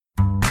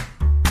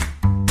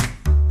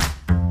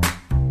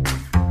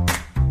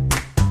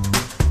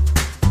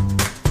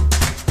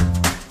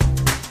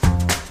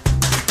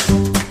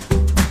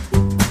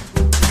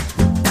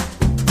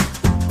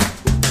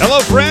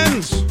Hello,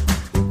 friends,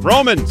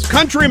 Romans,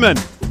 countrymen.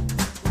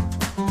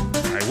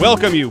 I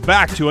welcome you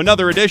back to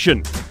another edition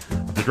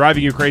of the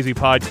Driving You Crazy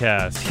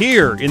podcast,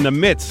 here in the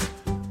midst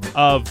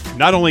of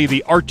not only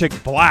the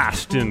Arctic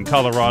blast in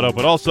Colorado,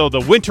 but also the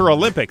Winter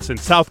Olympics in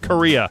South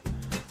Korea.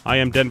 I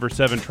am Denver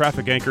 7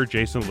 traffic anchor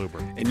Jason Luber.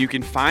 And you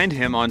can find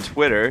him on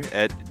Twitter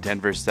at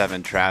Denver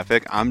 7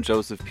 Traffic. I'm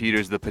Joseph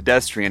Peters, the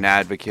pedestrian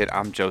advocate.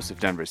 I'm Joseph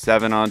Denver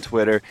 7 on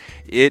Twitter.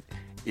 It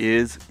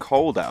is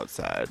cold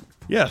outside.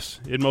 Yes,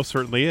 it most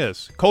certainly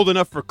is. Cold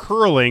enough for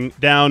curling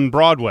down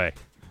Broadway.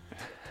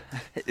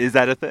 Is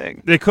that a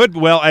thing? It could.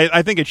 Well,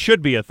 I think it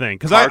should be a thing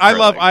because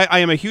I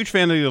am a huge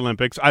fan of the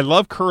Olympics. I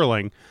love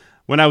curling.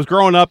 When I was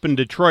growing up in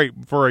Detroit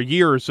for a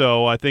year or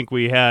so, I think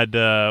we had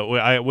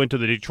I went to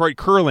the Detroit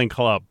Curling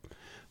Club,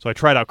 so I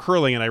tried out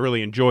curling and I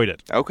really enjoyed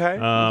it. Okay.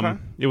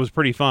 It was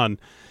pretty fun.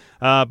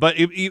 But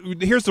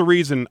here's the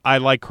reason I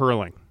like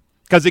curling,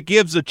 because it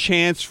gives a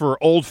chance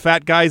for old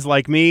fat guys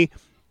like me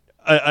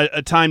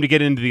a time to get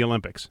into the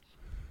Olympics.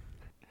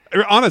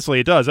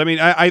 Honestly, it does. I mean,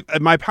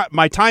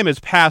 my time has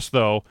passed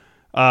though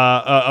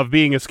of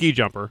being a ski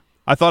jumper.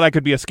 I thought I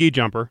could be a ski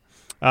jumper.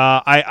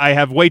 I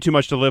have way too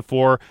much to live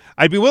for.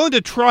 I'd be willing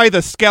to try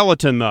the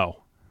skeleton, though.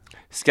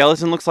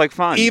 Skeleton looks like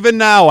fun. Even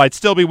now, I'd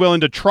still be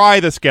willing to try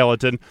the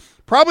skeleton.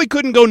 Probably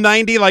couldn't go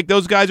 90 like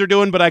those guys are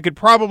doing, but I could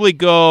probably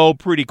go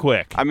pretty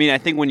quick. I mean, I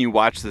think when you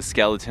watch the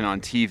skeleton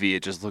on TV,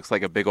 it just looks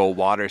like a big old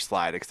water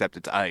slide, except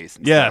it's ice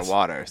instead of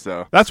water.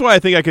 So that's why I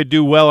think I could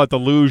do well at the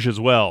luge as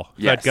well.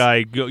 Yes. That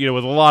guy,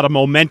 with a lot of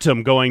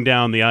momentum going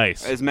down the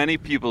ice. As many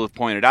people have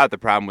pointed out, the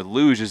problem with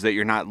luge is that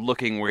you're not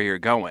looking where you're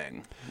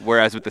going.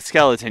 Whereas with the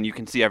skeleton, you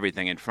can see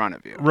everything in front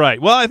of you.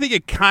 Right. Well, I think you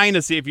kind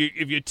of see if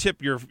you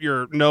tip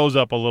your nose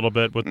up a little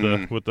bit with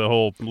the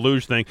whole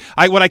luge thing.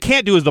 What I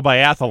can't do is the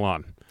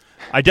biathlon.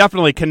 I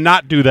definitely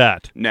cannot do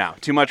that. No,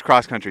 too much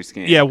cross-country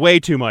skiing. Yeah,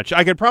 way too much.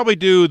 I could probably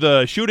do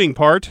the shooting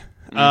part,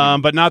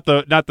 but not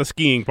the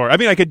skiing part. I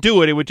mean, I could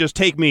do it. It would just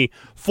take me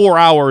 4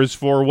 hours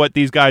for what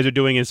these guys are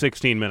doing in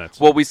 16 minutes.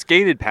 Well, we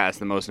skated past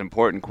the most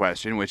important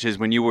question, which is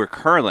when you were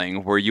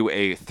curling, were you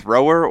a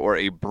thrower or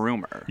a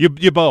broomer? You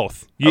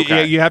both.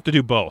 Okay. You have to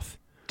do both.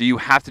 Do you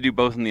have to do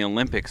both in the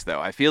Olympics, though?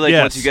 I feel like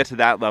Yes. once you get to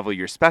that level,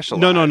 you're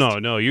specialized.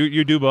 No.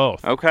 You do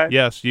both. Okay.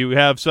 Yes, you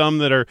have some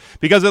that are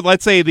because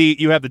let's say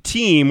you have the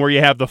team where you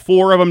have the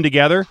four of them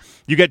together.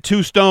 You get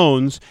 2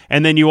 stones,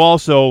 and then you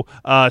also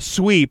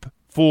sweep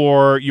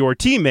for your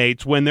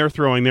teammates when they're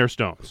throwing their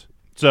stones.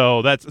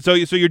 So so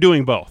you're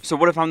doing both. So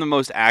what if I'm the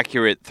most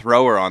accurate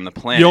thrower on the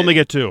planet? You only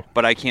get 2.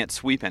 But I can't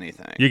sweep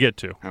anything. You get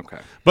 2. Okay.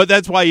 But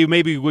that's why you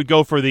maybe would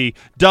go for the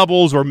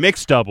doubles or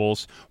mixed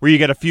doubles, where you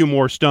get a few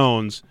more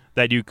stones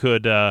that you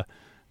could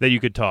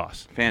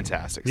toss.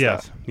 Fantastic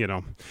Yes,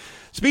 stuff.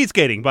 Speed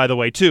skating, by the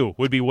way, too,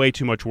 would be way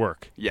too much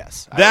work.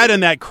 Yes. That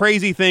and that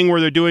crazy thing where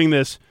they're doing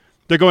this,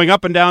 they're going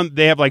up and down.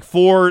 They have like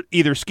 4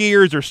 either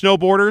skiers or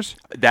snowboarders.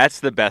 That's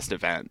the best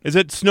event. Is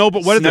it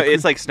snowboard? What is it?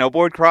 It's like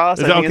snowboard cross.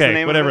 I think okay, is the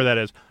name whatever of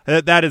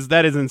it. that is.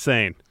 That is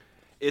insane.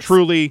 It's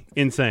truly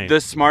insane. The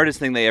smartest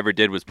thing they ever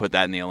did was put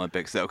that in the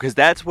Olympics, though, because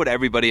that's what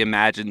everybody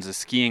imagines a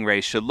skiing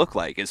race should look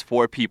like, is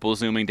 4 people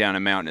zooming down a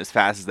mountain as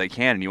fast as they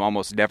can, and you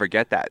almost never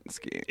get that in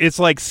skiing. It's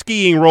like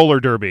skiing roller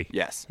derby.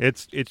 Yes.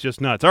 It's just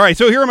nuts. All right,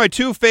 so here are my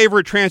 2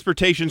 favorite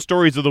transportation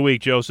stories of the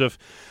week, Joseph.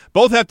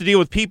 Both have to deal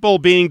with people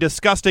being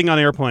disgusting on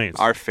airplanes.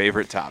 Our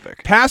favorite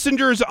topic.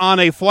 Passengers on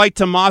a flight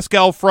to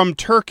Moscow from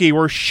Turkey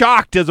were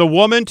shocked as a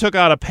woman took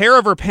out a pair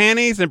of her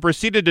panties and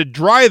proceeded to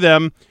dry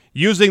them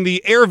using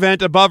the air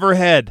vent above her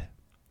head.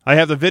 I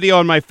have the video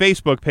on my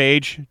Facebook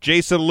page,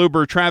 Jason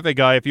Luber Traffic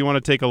Guy, if you want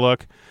to take a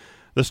look.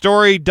 The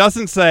story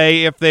doesn't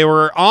say if they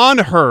were on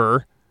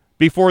her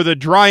before the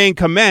drying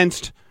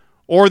commenced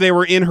or they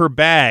were in her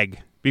bag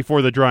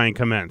before the drying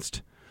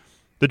commenced.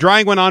 The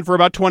drying went on for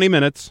about 20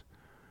 minutes.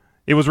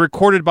 It was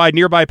recorded by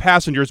nearby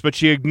passengers, but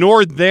she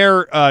ignored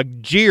their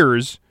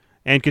jeers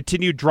and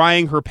continued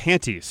drying her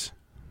panties.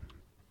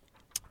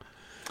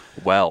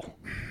 Well.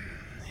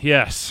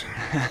 Yes.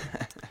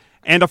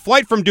 And a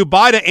flight from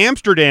Dubai to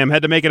Amsterdam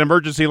had to make an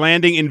emergency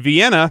landing in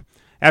Vienna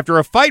after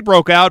a fight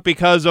broke out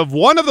because of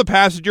one of the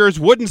passengers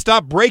wouldn't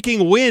stop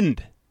breaking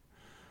wind.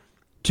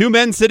 2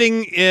 men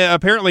sitting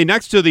apparently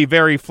next to the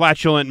very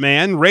flatulent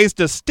man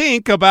raised a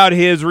stink about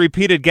his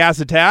repeated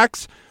gas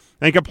attacks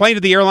and complained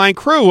to the airline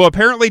crew, who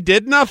apparently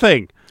did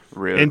nothing.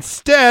 Really?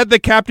 Instead, the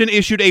captain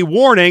issued a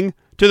warning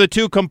to the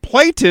 2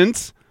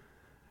 complainants,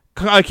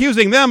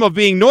 accusing them of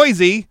being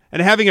noisy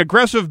and having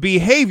aggressive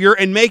behavior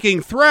and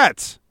making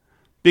threats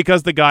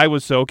because the guy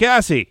was so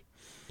gassy.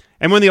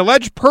 And when the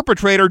alleged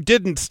perpetrator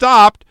didn't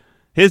stop,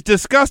 his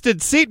disgusted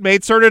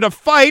seatmate started a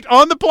fight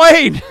on the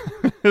plane.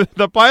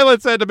 The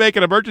pilots had to make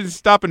an emergency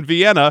stop in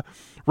Vienna,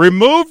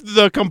 removed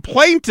the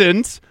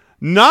complainants,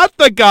 not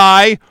the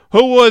guy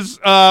who was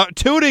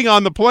tooting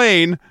on the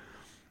plane.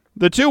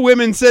 The 2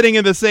 women sitting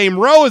in the same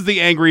row as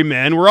the angry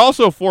men were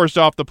also forced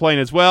off the plane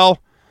as well.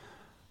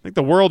 I think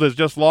the world has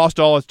just lost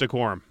all its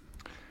decorum.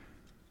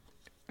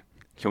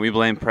 Can we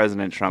blame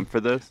President Trump for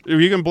this?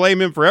 You can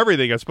blame him for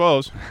everything, I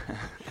suppose.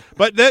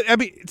 But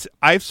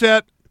I've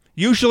said,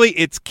 usually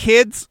it's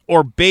kids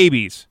or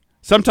babies.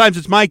 Sometimes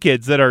it's my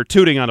kids that are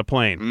tooting on a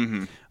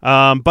plane.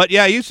 Mm-hmm. But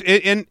yeah, you're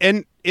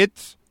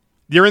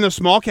in the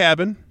small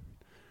cabin.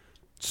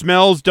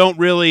 Smells don't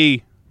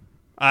really,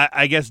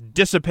 I guess,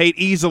 dissipate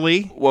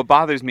easily. What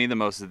bothers me the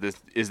most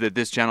is that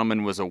this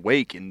gentleman was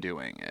awake in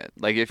doing it.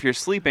 Like, if you're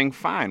sleeping,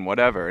 fine,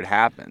 whatever, it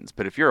happens.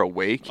 But if you're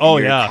awake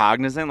and you're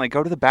cognizant, like,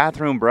 go to the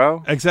bathroom,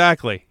 bro.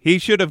 Exactly. He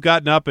should have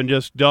gotten up and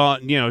just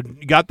got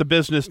the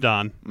business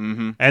done,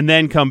 and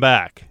then come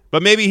back.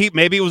 But maybe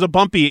it was a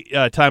bumpy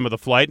time of the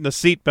flight, and the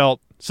seatbelt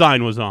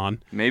sign was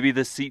on. Maybe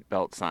the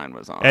seatbelt sign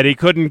was on. And he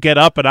couldn't get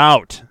up and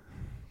out.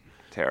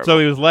 Terrible. So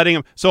he was letting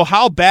him. So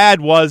how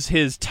bad was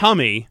his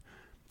tummy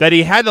that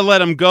he had to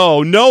let him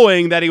go,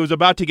 knowing that he was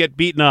about to get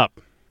beaten up?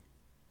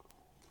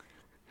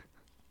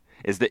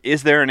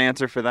 Is there an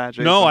answer for that,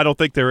 Jason? No, I don't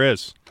think there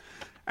is.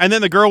 And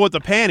then the girl with the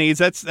panties,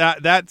 that's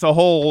a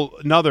whole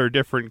another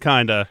different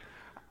kind of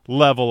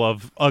level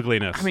of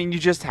ugliness. I mean, you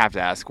just have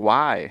to ask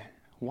why.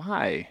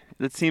 Why?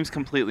 That seems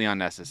completely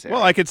unnecessary.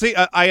 Well, I could see.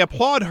 I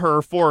applaud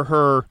her for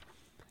her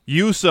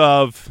use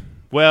of,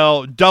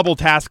 double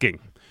tasking.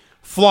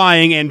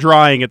 Flying and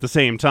drying at the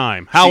same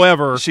time.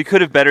 However, she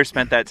could have better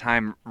spent that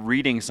time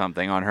reading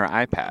something on her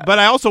iPad. But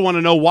I also want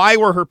to know, why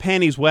were her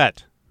panties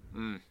wet?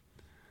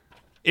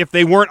 If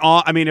they weren't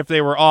off, if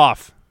they were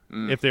off.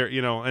 If they're,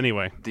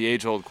 anyway. The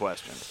age-old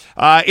question.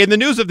 In the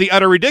news of the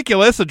utter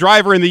ridiculous, a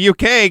driver in the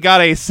UK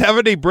got a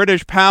 70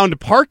 British pound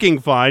parking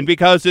fine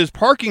because his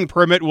parking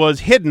permit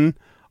was hidden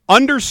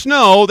under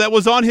snow that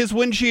was on his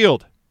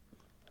windshield.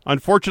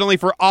 Unfortunately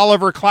for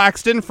Oliver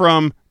Claxton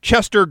from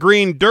Chester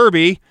Green,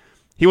 Derby,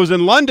 he was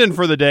in London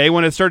for the day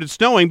when it started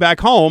snowing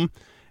back home,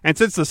 and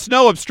since the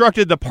snow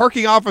obstructed the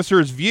parking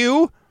officer's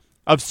view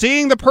of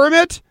seeing the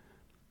permit,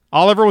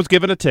 Oliver was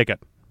given a ticket.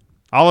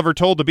 Oliver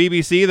told the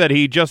BBC that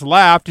he just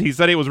laughed. He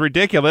said it was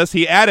ridiculous.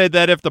 He added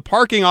that if the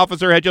parking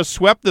officer had just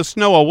swept the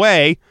snow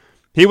away,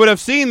 he would have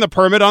seen the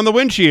permit on the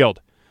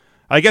windshield.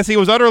 I guess he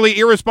was utterly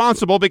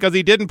irresponsible because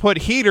he didn't put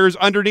heaters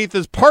underneath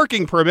his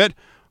parking permit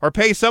or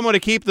pay someone to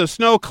keep the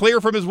snow clear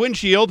from his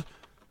windshield,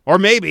 or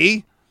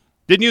maybe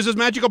didn't use his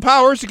magical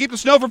powers to keep the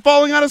snow from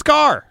falling on his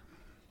car.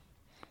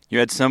 You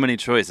had so many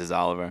choices,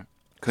 Oliver.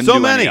 Couldn't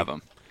do any of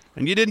them.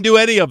 And you didn't do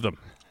any of them.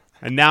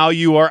 And now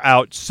you are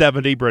out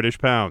 70 British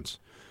pounds.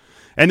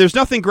 And there's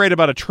nothing great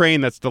about a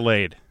train that's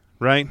delayed,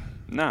 right?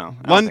 No,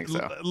 I don't think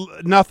so.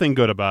 Nothing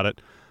good about it.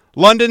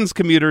 London's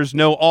commuters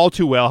know all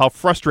too well how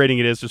frustrating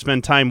it is to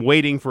spend time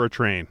waiting for a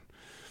train.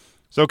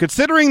 So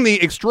considering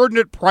the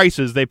extraordinary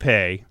prices they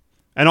pay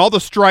and all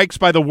the strikes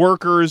by the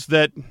workers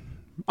that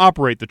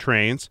operate the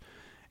trains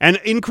and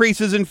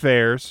increases in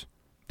fares,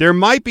 there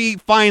might be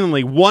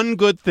finally one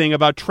good thing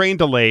about train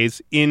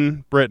delays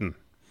in Britain.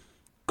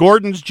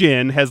 Gordon's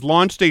Gin has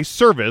launched a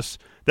service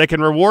that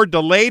can reward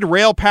delayed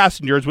rail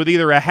passengers with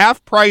either a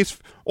half price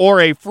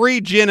or a free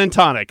gin and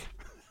tonic.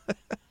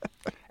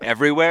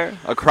 Everywhere?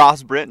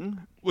 Across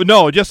Britain?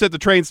 No, just at the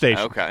train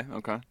station.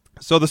 Okay.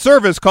 So the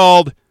service,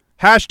 called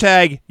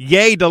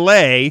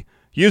 #YayDelay,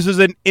 uses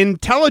an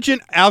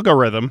intelligent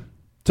algorithm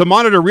to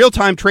monitor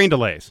real-time train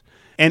delays.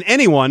 And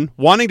anyone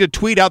wanting to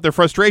tweet out their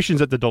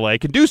frustrations at the delay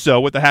can do so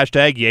with the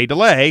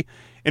 #YayDelay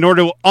in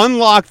order to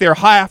unlock their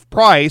half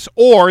price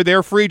or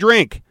their free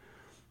drink.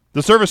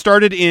 The service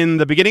started in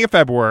the beginning of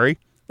February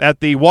at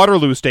the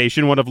Waterloo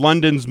station, one of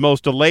London's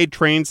most delayed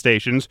train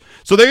stations.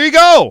 So there you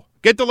go.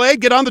 Get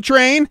delayed, get on the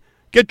train,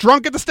 get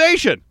drunk at the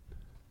station.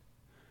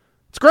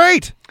 It's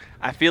great.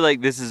 I feel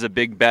like this is a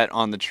big bet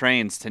on the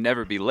trains to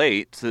never be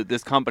late so that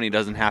this company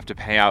doesn't have to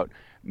pay out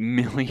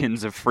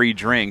millions of free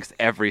drinks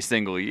every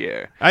single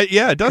year.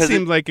 It does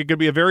seem like it could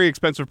be a very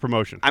expensive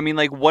promotion. I mean,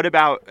 like, what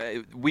about,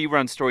 we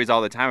run stories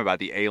all the time about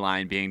the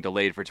A-line being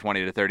delayed for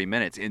 20 to 30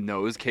 minutes. In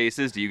those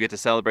cases, do you get to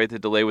celebrate the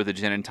delay with a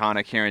gin and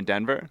tonic here in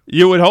Denver?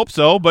 You would hope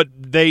so, but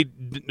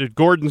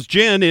Gordon's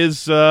Gin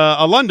is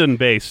a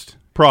London-based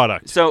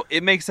product. So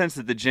it makes sense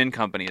that the gin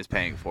company is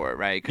paying for it,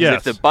 right? Because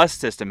Yes. if the bus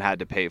system had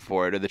to pay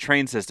for it or the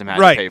train system had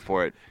to pay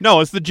for it. No,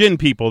 it's the gin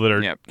people that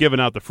are giving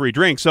out the free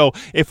drink. So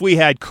if we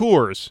had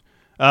Coors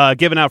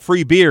giving out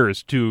free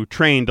beers to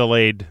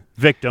train-delayed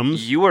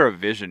victims. You are a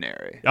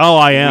visionary. Oh,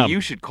 I am.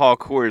 You should call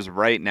Coors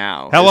right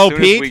now. Hello, as soon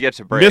Pete. As we get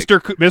to break. Mr.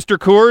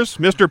 Coors,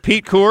 Mr.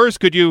 Pete Coors,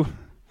 could you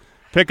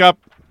pick up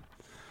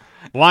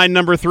line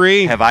number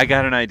 3? Have I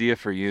got an idea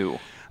for you?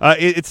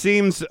 It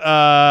seems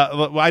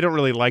I don't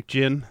really like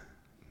gin.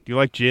 Do you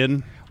like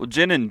gin? Well,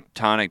 gin and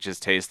tonic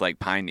just taste like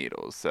pine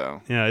needles,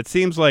 so. Yeah, it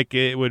seems like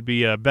it would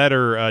be a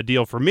better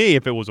deal for me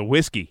if it was a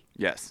whiskey.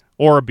 Yes.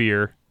 Or a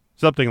beer,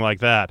 something like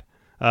that.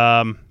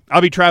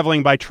 I'll be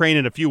traveling by train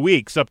in a few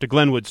weeks up to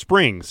Glenwood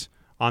Springs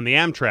on the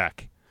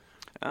Amtrak.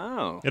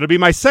 Oh. It'll be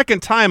my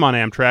second time on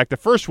Amtrak. The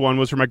first one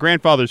was for my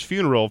grandfather's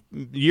funeral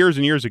years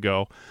and years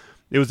ago.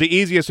 It was the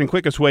easiest and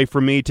quickest way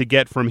for me to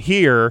get from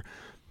here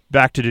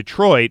back to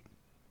Detroit.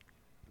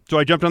 So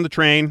I jumped on the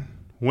train,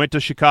 went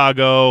to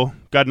Chicago,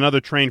 got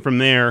another train from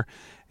there,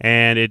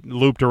 and it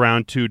looped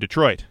around to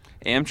Detroit.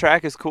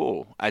 Amtrak is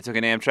cool. I took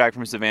an Amtrak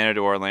from Savannah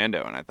to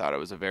Orlando, and I thought it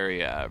was a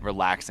very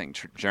relaxing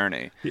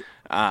journey.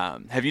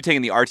 Have you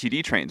taken the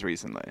RTD trains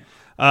recently?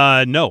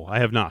 No, I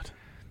have not.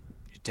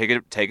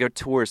 Take a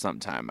tour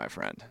sometime, my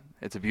friend.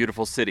 It's a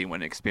beautiful city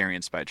when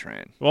experienced by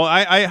train. Well,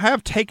 I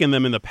have taken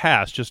them in the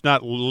past, just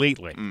not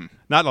lately.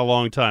 Not in a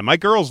long time. My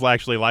girls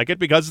actually like it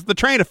because it's the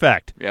train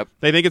effect. Yep.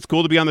 They think it's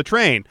cool to be on the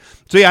train.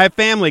 So, yeah, I have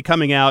family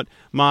coming out.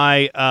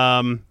 My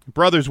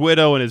brother's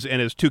widow and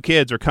his 2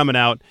 kids are coming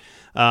out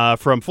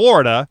from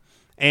Florida,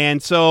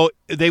 and so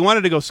they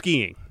wanted to go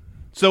skiing.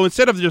 So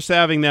instead of just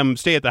having them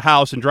stay at the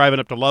house and driving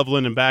up to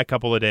Loveland and back a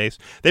couple of days,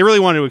 they really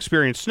wanted to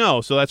experience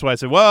snow. So that's why I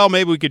said, well,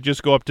 maybe we could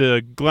just go up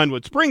to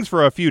Glenwood Springs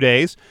for a few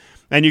days.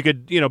 And you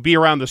could, be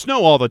around the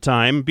snow all the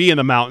time, be in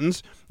the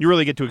mountains. You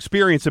really get to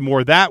experience it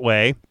more that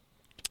way.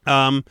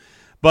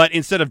 But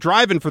instead of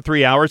driving for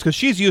 3 hours, because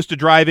she's used to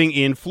driving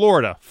in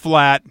Florida,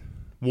 flat,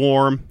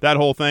 warm, that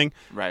whole thing.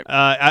 Right.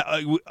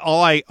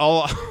 All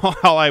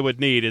I would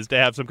need is to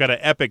have some kind of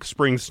epic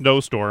spring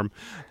snowstorm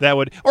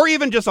or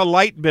even just a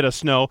light bit of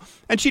snow,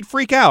 and she'd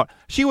freak out.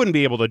 She wouldn't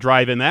be able to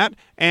drive in that,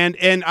 and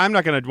I'm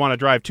not going to want to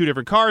drive 2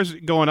 different cars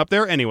going up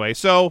there anyway.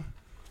 So.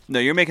 No,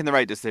 you're making the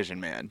right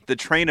decision, man. The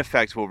train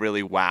effect will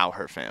really wow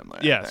her family.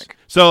 Yes. I think.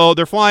 So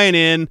they're flying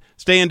in,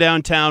 staying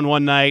downtown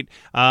one night.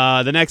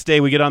 The next day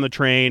we get on the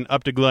train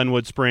up to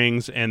Glenwood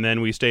Springs, and then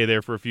we stay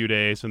there for a few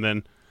days, and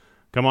then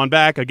come on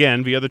back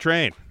again via the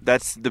train.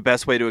 That's the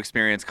best way to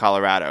experience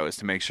Colorado, is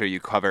to make sure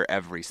you cover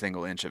every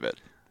single inch of it.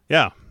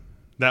 Yeah.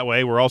 That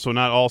way we're also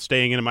not all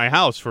staying in my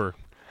house for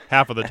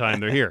half of the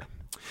time they're here.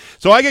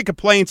 So I get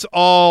complaints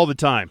all the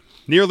time,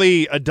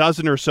 nearly a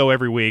dozen or so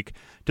every week,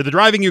 to the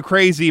Driving You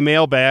Crazy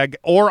mailbag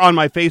or on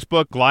my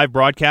Facebook live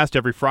broadcast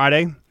every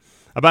Friday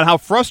about how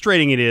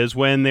frustrating it is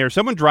when there's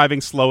someone driving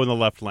slow in the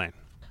left lane.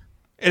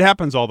 It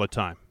happens all the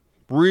time.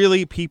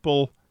 Really,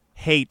 people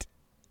hate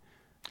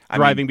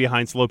driving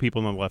behind slow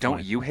people in the left lane.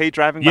 Don't you hate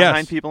driving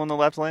behind people in the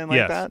left lane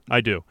like that? Yes, I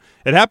do.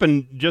 It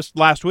happened just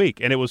last week,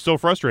 and it was so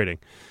frustrating.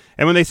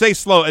 And when they say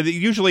slow,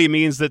 usually it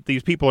means that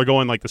these people are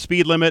going like the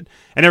speed limit,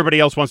 and everybody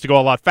else wants to go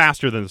a lot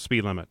faster than the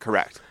speed limit.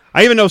 Correct.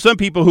 I even know some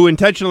people who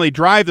intentionally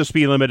drive the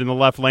speed limit in the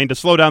left lane to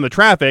slow down the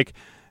traffic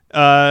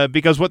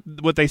because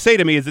what they say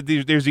to me is that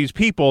there's these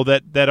people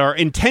that are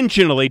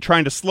intentionally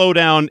trying to slow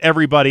down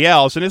everybody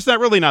else, and it's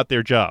really not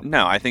their job.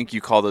 No, I think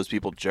you call those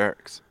people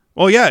jerks.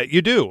 Well, yeah,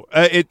 you do.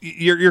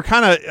 You're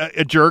kind of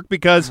a jerk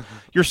because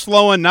you're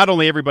slowing not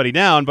only everybody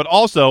down, but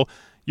also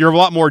you're a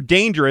lot more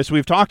dangerous.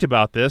 We've talked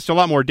about this. A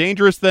lot more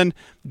dangerous than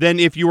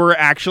if you were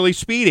actually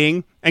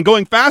speeding and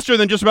going faster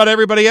than just about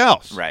everybody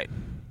else. Right.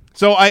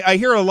 So I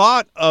hear a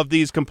lot of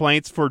these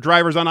complaints for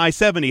drivers on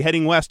I-70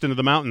 heading west into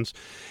the mountains.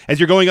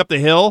 As you're going up the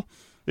hill,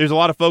 there's a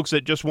lot of folks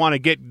that just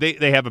want to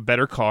they have a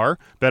better car,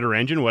 better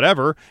engine,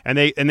 whatever, and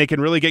they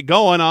can really get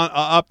going on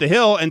up the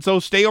hill, and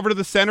so stay over to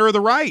the center or the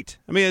right.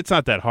 I mean, it's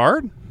not that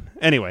hard.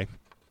 Anyway,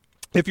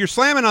 if you're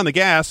slamming on the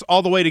gas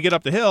all the way to get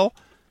up the hill,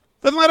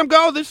 then let them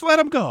go. Just let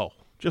them go.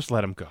 Just let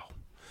them go.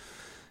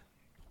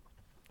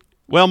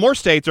 Well, more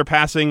states are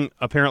passing,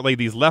 apparently,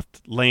 these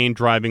left lane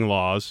driving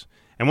laws,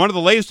 and one of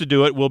the latest to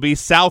do it will be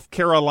South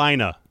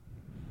Carolina.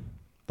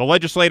 The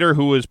legislator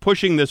who is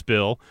pushing this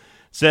bill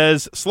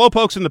says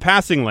slowpokes in the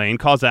passing lane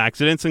cause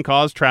accidents and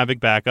cause traffic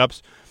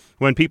backups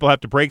when people have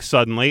to brake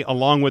suddenly,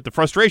 along with the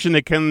frustration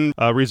that can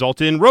result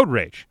in road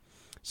rage.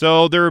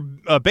 So they're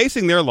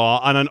basing their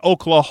law on an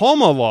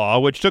Oklahoma law,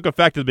 which took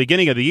effect at the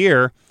beginning of the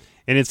year.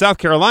 And in South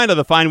Carolina,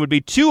 the fine would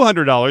be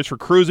 $200 for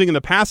cruising in the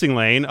passing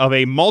lane of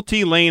a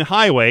multi-lane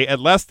highway at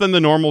less than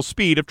the normal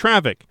speed of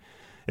traffic.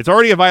 It's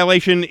already a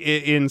violation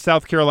in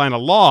South Carolina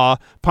law,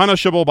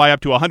 punishable by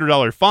up to a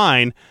 $100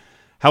 fine.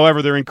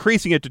 However, they're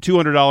increasing it to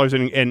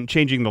 $200 and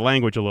changing the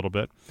language a little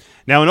bit.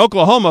 Now, in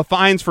Oklahoma,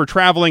 fines for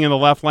traveling in the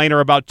left lane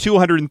are about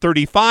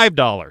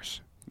 $235.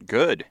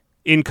 Good.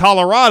 In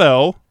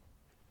Colorado,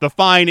 the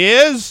fine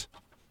is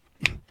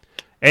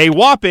a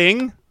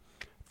whopping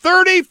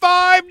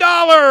 $35.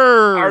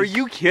 Are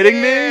you kidding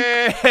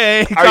me?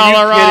 Hey, Are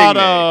Colorado. you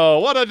kidding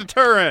me? What a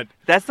deterrent.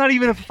 That's not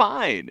even a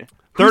fine.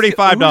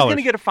 $35. Who's going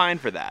to get a fine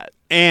for that?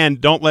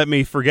 And don't let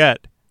me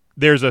forget,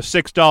 there's a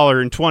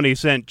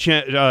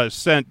 $6.20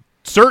 cent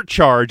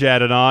surcharge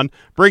added on,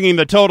 bringing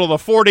the total to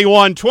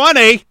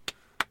 $41.20.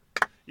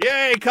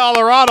 Yay,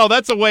 Colorado.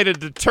 That's a way to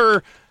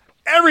deter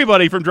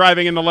everybody from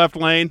driving in the left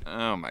lane.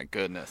 Oh, my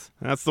goodness.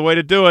 That's the way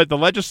to do it. The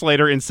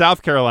legislator in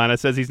South Carolina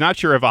says he's not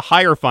sure if a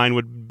higher fine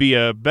would be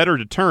a better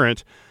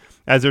deterrent,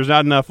 as there's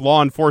not enough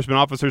law enforcement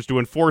officers to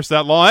enforce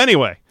that law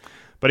anyway.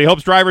 But he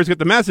hopes drivers get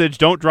the message,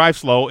 don't drive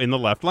slow in the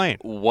left lane.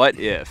 What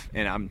if,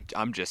 and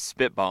I'm just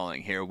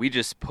spitballing here, we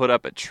just put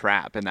up a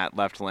trap in that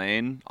left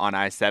lane on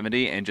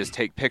I-70 and just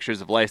take pictures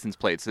of license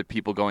plates of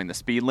people going the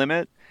speed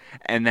limit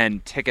and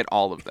then ticket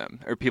all of them,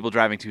 or people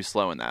driving too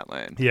slow in that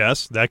lane?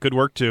 Yes, that could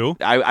work too.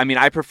 I mean,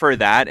 I prefer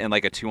that and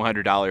like a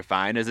 $200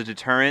 fine as a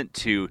deterrent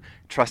to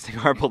trusting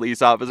our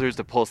police officers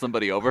to pull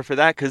somebody over for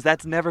that, because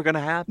that's never going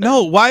to happen.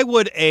 No, why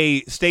would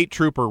a state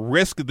trooper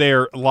risk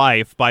their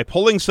life by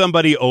pulling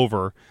somebody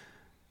over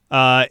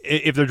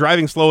if they're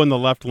driving slow in the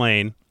left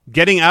lane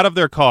getting out of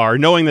their car,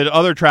 knowing that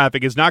other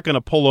traffic is not going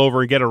to pull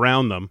over and get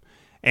around them,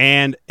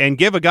 and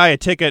give a guy a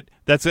ticket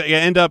that's going to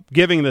end up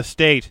giving the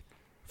state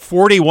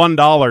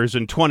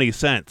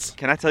 $41.20.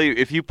 Can I tell you,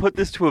 if you put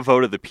this to a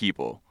vote of the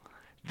people,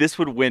 this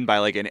would win by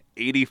like an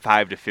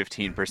 85 to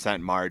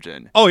 15%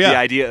 margin. Oh, yeah. The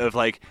idea of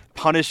like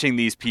punishing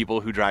these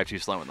people who drive too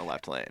slow in the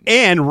left lane.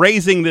 And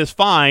raising this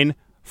fine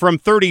from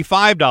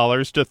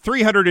 $35 to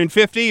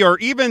 $350 or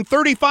even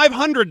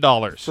 $3,500.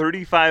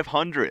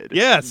 $3,500.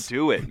 Yes.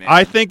 Do it, man.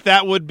 I think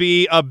that would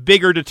be a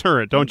bigger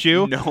deterrent, don't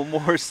you? No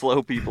more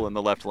slow people in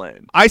the left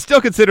lane. I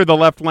still consider the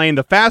left lane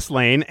the fast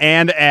lane,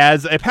 and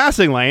as a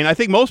passing lane, I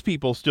think most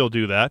people still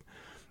do that.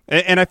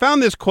 And I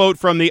found this quote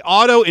from the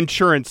Auto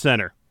Insurance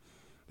Center.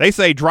 They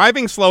say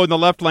driving slow in the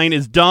left lane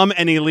is dumb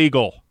and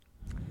illegal.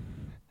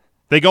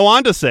 They go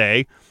on to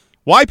say,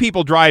 why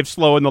people drive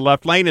slow in the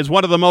left lane is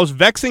one of the most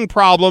vexing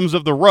problems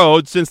of the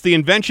road since the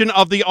invention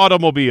of the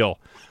automobile.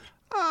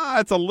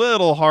 It's a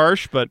little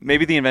harsh, but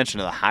maybe the invention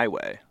of the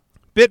highway.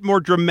 Bit more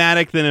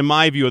dramatic than in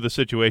my view of the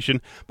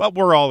situation, but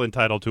we're all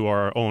entitled to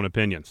our own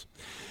opinions.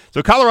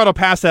 So Colorado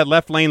passed that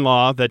left lane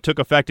law that took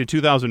effect in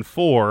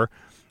 2004.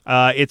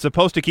 It's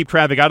supposed to keep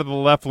traffic out of the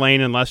left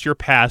lane unless you're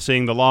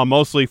passing. The law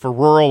mostly for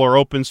rural or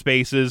open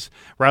spaces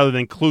rather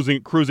than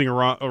cruising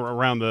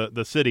around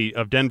the city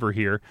of Denver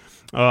here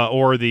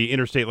or the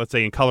interstate, let's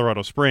say, in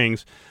Colorado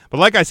Springs. But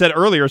like I said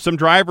earlier, some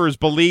drivers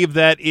believe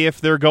that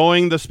if they're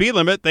going the speed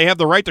limit, they have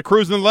the right to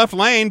cruise in the left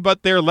lane,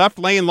 but their left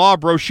lane law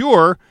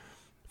brochure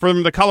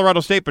from the Colorado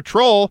State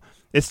Patrol,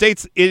 it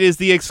states it is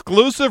the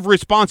exclusive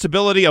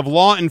responsibility of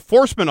law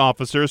enforcement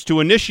officers to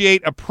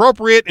initiate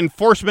appropriate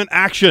enforcement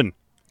action.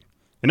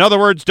 In other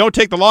words, don't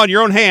take the law in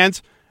your own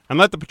hands and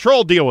let the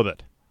patrol deal with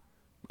it.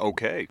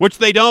 Okay. Which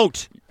they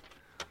don't,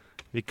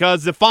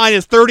 because the fine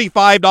is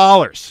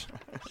 $35.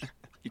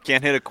 You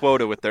can't hit a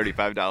quota with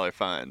 $35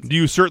 fines.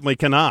 You certainly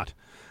cannot.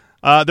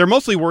 They're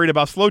mostly worried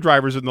about slow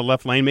drivers in the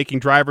left lane, making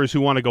drivers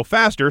who want to go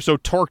faster so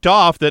torqued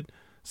off that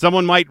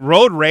someone might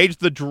road rage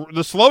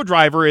the slow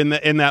driver in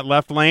that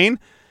left lane.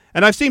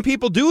 And I've seen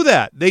people do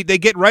that. They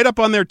get right up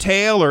on their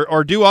tail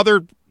or do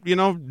other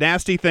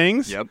nasty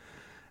things. Yep.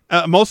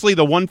 Mostly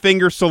the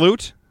one-finger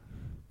salute,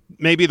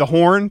 maybe the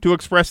horn to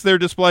express their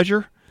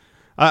displeasure.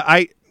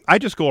 I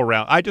just go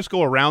around. I just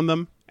go around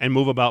them and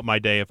move about my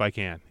day if I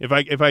can. If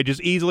I just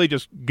easily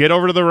just get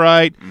over to the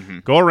right,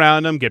 go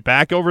around them, get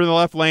back over to the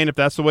left lane if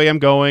that's the way I'm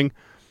going.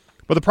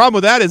 But the problem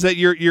with that is that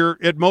you're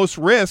at most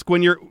risk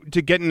when you're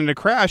to getting in a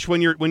crash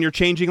when you're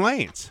changing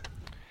lanes.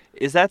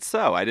 Is that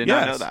so? I did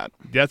not know that.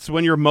 That's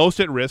when you're most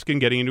at risk in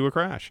getting into a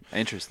crash.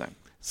 Interesting.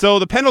 So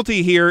the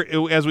penalty here,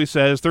 as we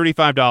said, is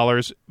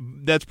 $35.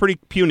 That's pretty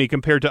puny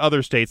compared to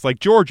other states like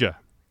Georgia,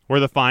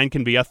 where the fine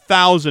can be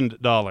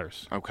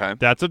 $1,000. Okay.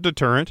 That's a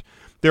deterrent.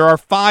 There are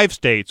 5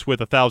 states with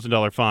a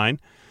 $1,000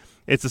 fine.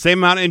 It's the same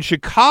amount in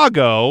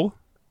Chicago,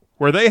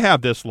 where they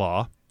have this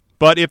law.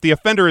 But if the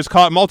offender is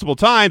caught multiple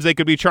times, they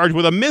could be charged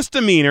with a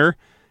misdemeanor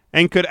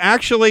and could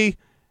actually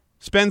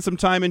spend some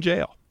time in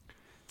jail.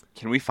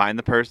 Can we find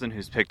the person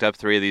who's picked up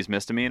 3 of these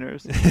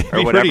misdemeanors?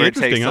 Or whatever it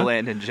takes to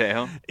land in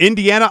jail?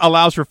 Indiana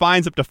allows for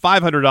fines up to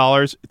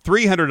 $500,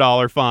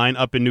 $300 fine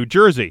up in New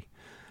Jersey.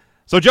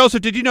 So,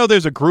 Joseph, did you know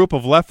there's a group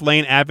of left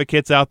lane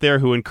advocates out there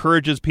who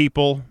encourages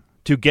people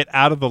to get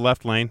out of the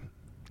left lane?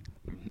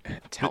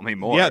 Tell me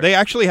more. Yeah, they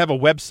actually have a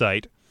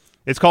website.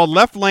 It's called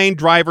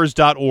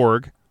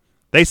leftlanedrivers.org.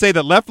 They say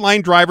that Left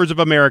Lane Drivers of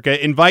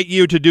America invite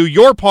you to do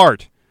your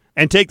part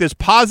and take this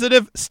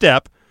positive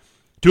step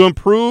to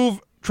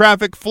improve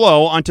traffic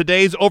flow on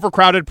today's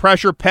overcrowded,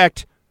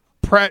 pressure-packed,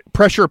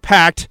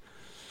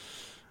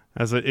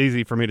 that's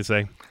easy for me to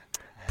say,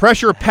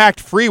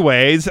 pressure-packed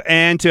freeways,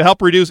 and to help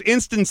reduce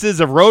instances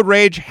of road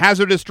rage,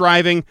 hazardous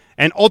driving,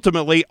 and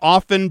ultimately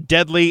often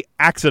deadly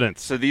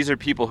accidents. So these are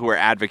people who are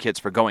advocates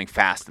for going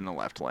fast in the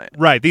left lane.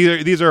 Right.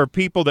 These are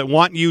people that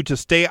want you to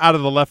stay out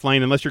of the left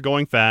lane unless you're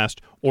going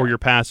fast or you're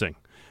passing.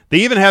 They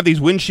even have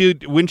these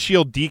windshield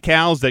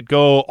decals that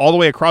go all the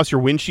way across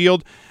your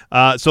windshield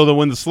so that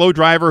when the slow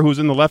driver who's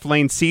in the left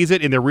lane sees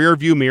it in their rear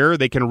view mirror,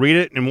 they can read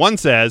it. And one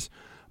says,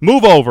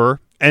 move over,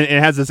 and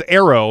it has this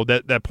arrow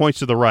that points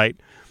to the right.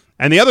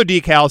 And the other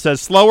decal says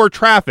slower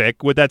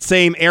traffic with that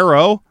same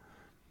arrow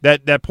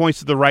that points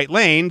to the right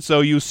lane. So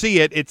you see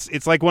it.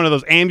 It's like one of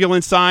those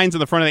ambulance signs in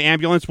the front of the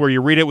ambulance where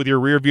you read it with your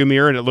rear view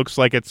mirror and it looks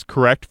like it's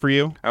correct for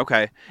you.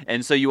 Okay.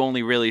 And so you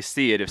only really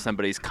see it if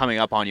somebody's coming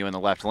up on you in the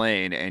left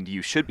lane and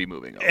you should be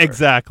moving over.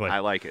 Exactly. I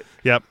like it.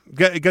 Yep.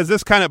 Because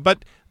this kind of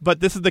but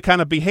this is the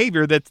kind of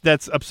behavior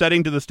that's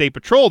upsetting to the State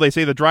Patrol. They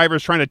say the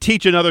driver's trying to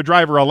teach another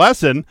driver a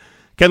lesson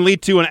can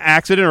lead to an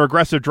accident or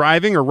aggressive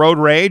driving or road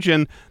rage,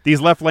 and these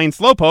left lane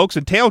slowpokes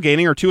and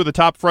tailgating are 2 of the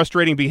top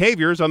frustrating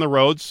behaviors on the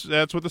roads.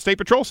 That's what the State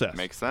Patrol says.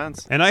 Makes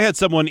sense. And I had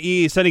someone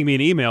sending me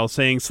an email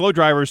saying slow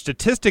drivers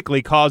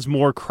statistically cause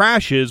more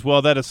crashes.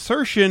 Well, that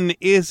assertion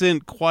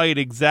isn't quite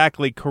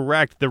exactly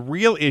correct. The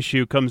real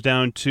issue comes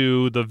down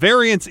to the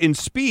variance in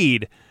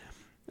speed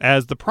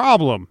as the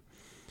problem.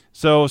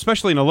 So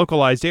especially in a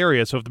localized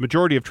area, so if the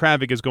majority of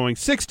traffic is going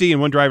 60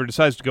 and one driver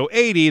decides to go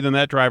 80, then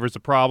that driver's a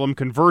problem.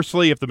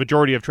 Conversely, if the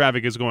majority of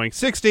traffic is going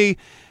 60,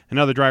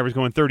 another driver's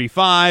going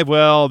 35,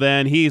 well,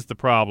 then he's the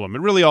problem.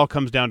 It really all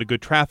comes down to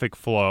good traffic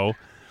flow.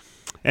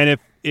 And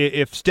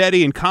if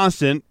steady and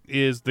constant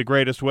is the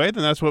greatest way,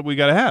 then that's what we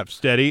got to have.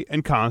 Steady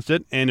and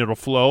constant, and it'll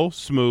flow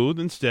smooth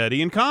and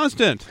steady and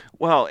constant.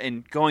 Well,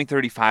 and going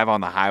 35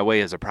 on the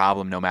highway is a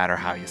problem no matter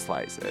how you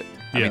slice it.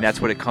 I Yes. mean,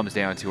 that's what it comes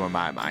down to in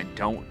my mind.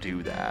 Don't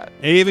do that.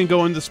 And even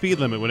going the speed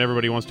limit when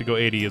everybody wants to go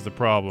 80 is the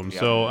problem. Yep.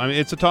 So, I mean,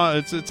 it's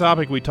a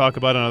topic we talk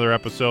about in other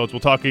episodes. We'll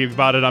talk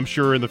about it, I'm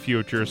sure, in the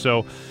future.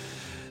 So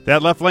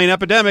that left lane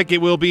epidemic, it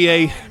will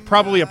be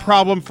probably a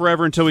problem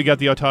forever until we get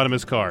the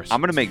autonomous cars.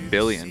 I'm going to make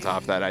billions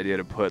off that idea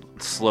to put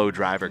slow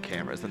driver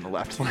cameras in the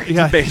left lane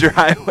Yeah. of major It'd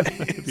be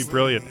highways.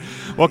 brilliant.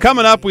 Well,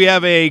 coming up, we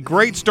have a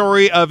great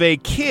story of a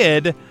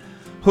kid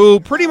who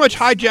pretty much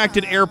hijacked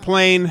an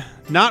airplane,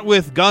 not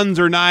with guns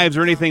or knives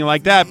or anything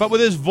like that, but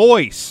with his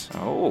voice.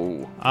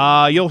 Oh.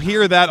 You'll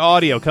hear that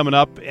audio coming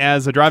up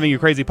as the Driving You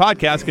Crazy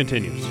podcast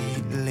continues.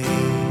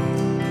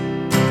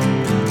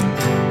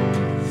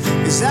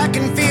 'Cause I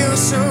can feel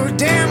so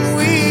damn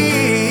weak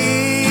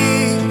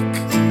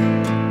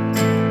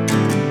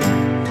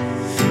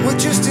with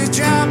just a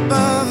drop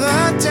of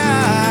a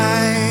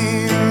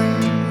dime.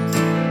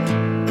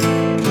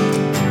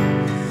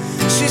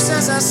 She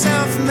says I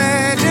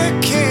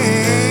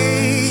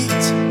self-medicate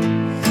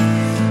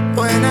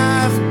when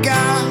I've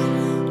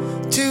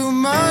got too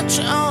much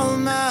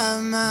on my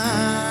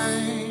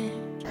mind.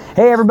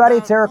 Hey everybody,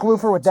 it's Eric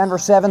Lufer with Denver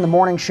 7, the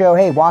morning show.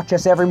 Hey, watch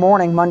us every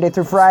morning, Monday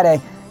through Friday,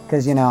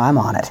 because, I'm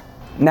on it.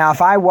 Now,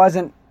 if I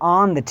wasn't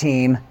on the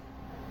team,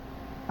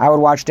 I would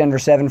watch Denver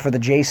 7 for the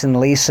Jason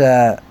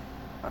Lisa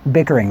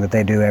bickering that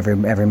they do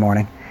every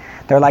morning.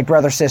 They're like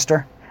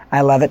brother-sister.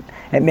 I love it.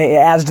 It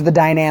adds to the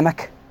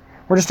dynamic.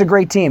 We're just a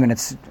great team,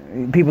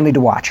 and people need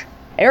to watch.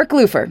 Eric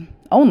Lufer,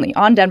 only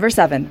on Denver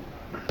 7.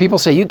 People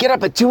say, you get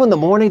up at 2 in the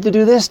morning to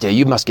do this? Yeah,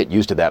 you must get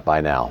used to that by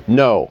now.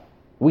 No.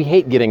 We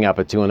hate getting up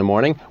at 2 in the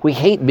morning. We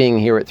hate being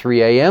here at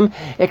 3 a.m.,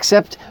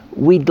 except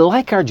we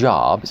like our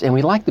jobs and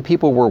we like the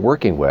people we're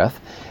working with,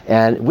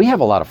 and we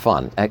have a lot of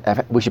fun.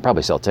 We should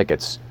probably sell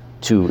tickets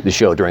to the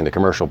show during the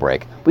commercial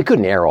break. We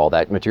couldn't air all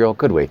that material,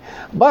 could we?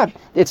 But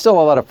it's still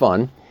a lot of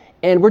fun,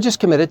 and we're just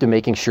committed to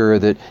making sure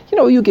that,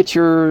 you get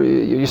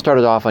you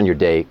started off on your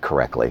day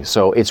correctly.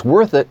 So it's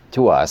worth it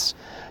to us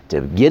to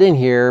get in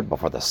here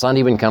before the sun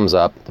even comes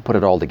up to put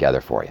it all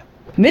together for you.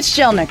 Mitch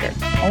Jelniker,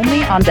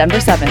 only on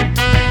Denver 7.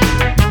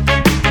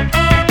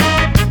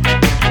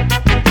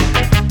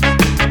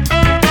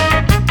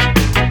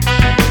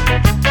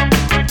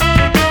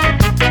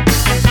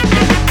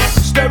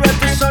 Stare at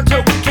the sun till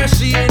we can't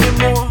see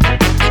anymore.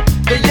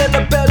 The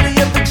yellow belly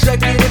of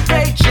executive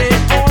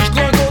agent. Orange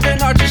glowing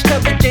golden arches till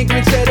the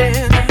gangrene set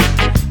in.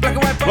 Black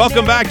and white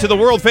Welcome back to the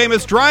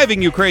world-famous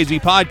Driving You Crazy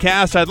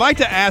podcast. I'd like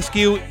to ask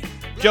you,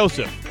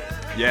 Joseph,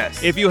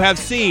 Yes. if you have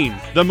seen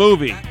the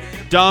movie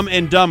Dumb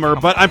and Dumber,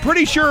 but I'm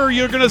pretty sure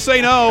you're going to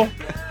say no.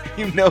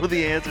 you know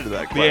the answer to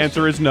that question. The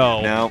answer is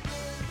no. No.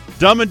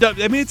 Dumb and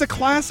Dumber, I mean, it's a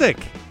classic.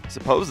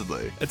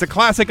 Supposedly. It's a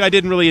classic I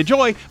didn't really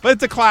enjoy, but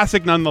it's a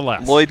classic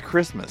nonetheless. Lloyd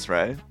Christmas,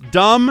 right?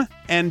 Dumb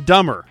and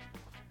Dumber.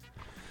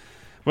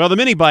 Well, the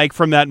mini bike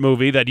from that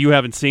movie that you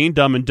haven't seen,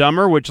 Dumb and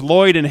Dumber, which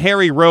Lloyd and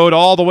Harry rode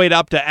all the way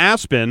up to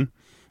Aspen,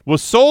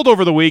 was sold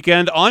over the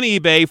weekend on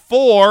eBay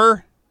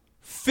for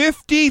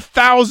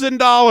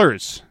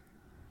 $50,000.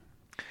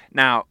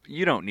 Now,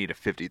 you don't need a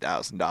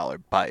 $50,000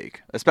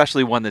 bike,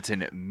 especially one that's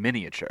in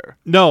miniature.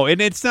 No,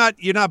 and it's not.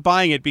 You're not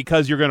buying it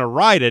because you're going to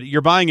ride it. You're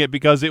buying it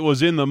because it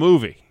was in the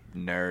movie.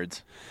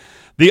 Nerds.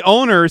 The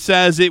owner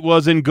says it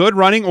was in good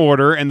running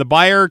order, and the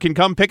buyer can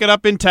come pick it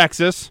up in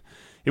Texas.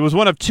 It was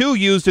one of 2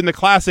 used in the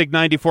classic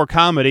 94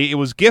 comedy. It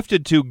was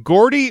gifted to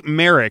Gordy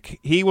Merrick.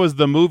 He was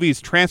the movie's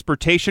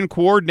transportation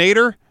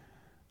coordinator.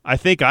 I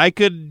think I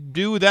could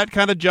do that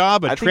kind of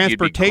job, I a think you'd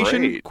be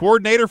transportation great.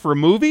 coordinator for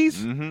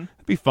movies. Mm-hmm.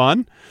 That'd be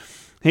fun.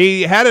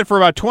 He had it for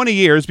about 20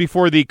 years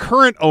before the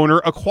current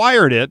owner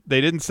acquired it.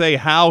 They didn't say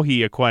how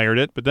he acquired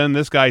it, but then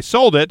this guy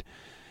sold it.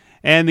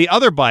 And the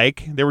other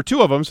bike, there were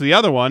 2 of them, so the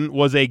other one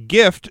was a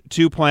gift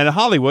to Planet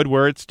Hollywood,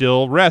 where it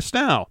still rests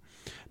now.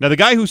 Now, the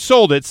guy who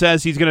sold it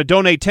says he's going to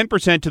donate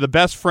 10% to the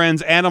Best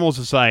Friends Animal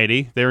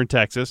Society there in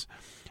Texas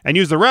and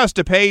use the rest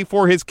to pay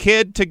for his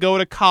kid to go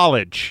to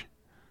college.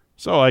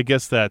 So I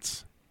guess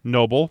that's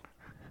noble,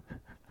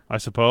 I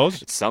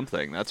suppose. It's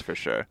something, that's for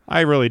sure. I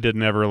really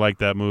didn't ever like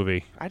that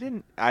movie. I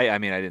mean, I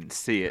didn't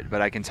see it,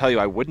 but I can tell you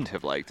I wouldn't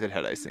have liked it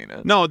had I seen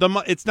it. No,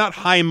 it's not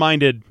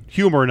high-minded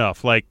humor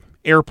enough, like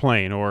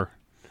Airplane or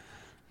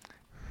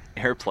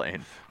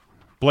Airplane.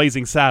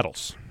 Blazing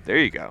Saddles. There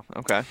you go.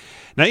 Okay.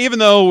 Now, even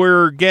though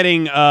we're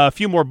getting a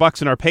few more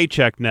bucks in our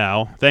paycheck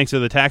now, thanks to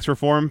the tax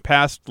reform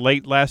passed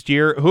late last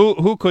year,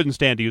 who couldn't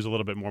stand to use a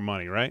little bit more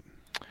money, right?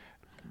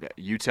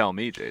 You tell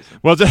me, Jason.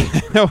 Well,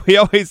 we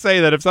always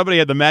say that if somebody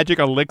had the magic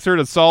elixir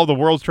to solve the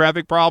world's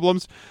traffic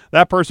problems,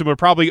 that person would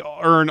probably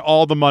earn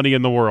all the money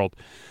in the world.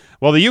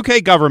 Well, the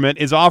UK government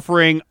is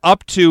offering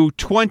up to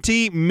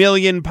 £20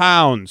 million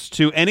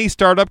to any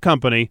startup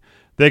company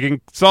that can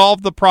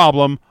solve the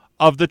problem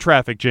of the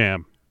traffic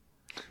jam.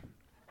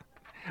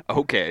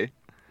 Okay.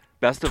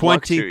 Best of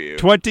luck to you.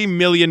 £20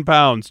 million.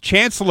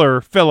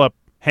 Chancellor Philip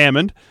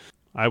Hammond,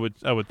 I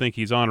would think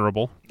he's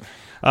honorable,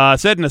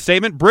 said in a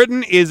statement,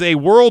 Britain is a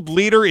world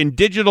leader in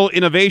digital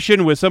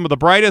innovation with some of the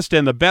brightest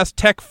and the best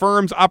tech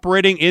firms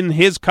operating in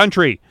his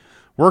country.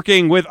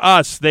 Working with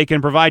us, they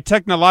can provide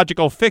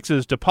technological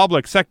fixes to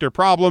public sector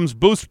problems,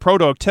 boost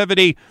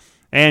productivity,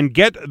 and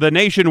get the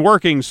nation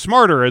working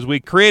smarter as we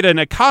create an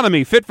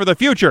economy fit for the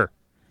future.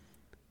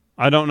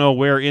 I don't know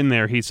where in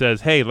there he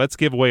says, hey, let's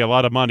give away a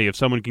lot of money if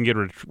someone can get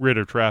rid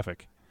of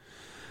traffic.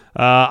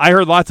 I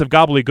heard lots of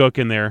gobbledygook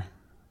in there,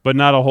 but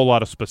not a whole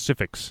lot of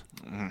specifics.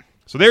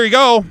 So there you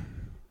go.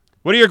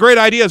 What are your great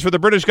ideas for the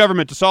British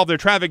government to solve their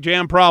traffic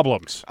jam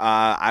problems?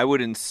 I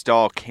would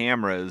install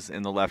cameras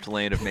in the left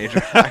lane of major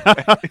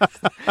highways.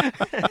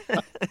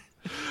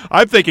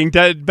 I'm thinking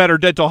better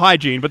dental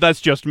hygiene, but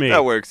that's just me.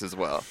 That works as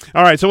well.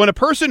 All right, so when a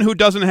person who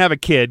doesn't have a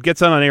kid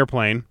gets on an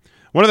airplane,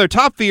 one of their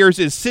top fears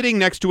is sitting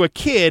next to a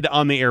kid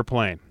on the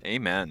airplane.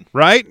 Amen.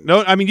 Right?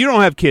 No, I mean, you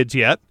don't have kids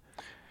yet.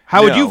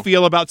 How would No. you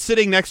feel about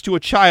sitting next to a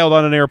child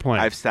on an airplane?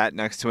 I've sat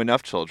next to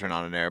enough children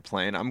on an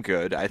airplane. I'm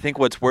good. I think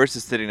what's worse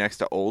is sitting next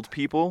to old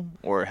people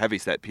or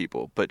heavyset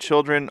people. But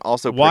children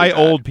also Why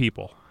pretty bad. old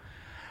people?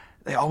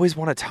 They always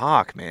want to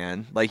talk,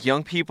 man. Like,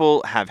 young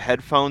people have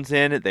headphones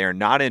in. They are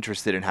not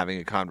interested in having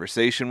a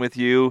conversation with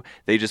you.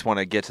 They just want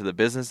to get to the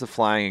business of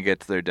flying and get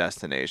to their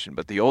destination.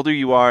 But the older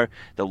you are,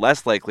 the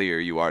less likelier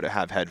you are to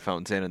have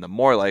headphones in, and the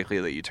more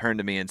likely that you turn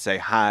to me and say,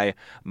 hi,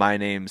 my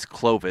name's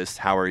Clovis.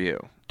 How are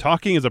you?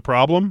 Talking is a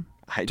problem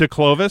to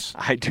Clovis?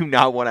 I do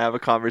not want to have a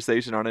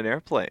conversation on an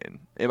airplane.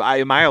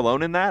 Am I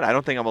alone in that? I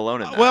don't think I'm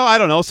alone in that. Well, I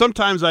don't know.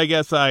 Sometimes I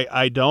guess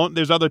I don't.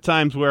 There's other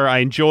times where I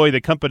enjoy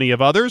the company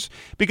of others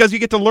because you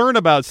get to learn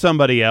about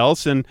somebody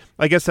else, and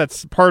I guess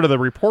that's part of the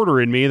reporter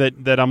in me,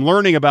 that I'm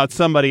learning about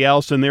somebody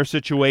else and their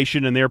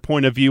situation and their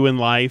point of view in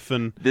life.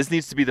 And this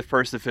needs to be the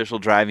first official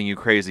Driving You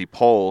Crazy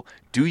poll.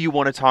 Do you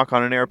want to talk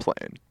on an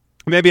airplane?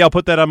 maybe I'll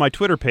put that on my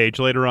Twitter page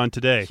later on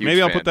today. Huge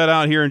Maybe I'll fan. put that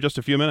out here in just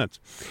a few minutes.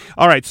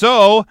 All right,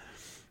 so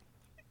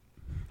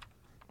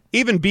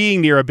even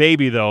being near a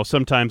baby, though,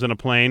 sometimes on a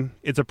plane,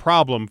 it's a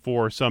problem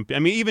for some. I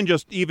mean,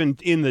 even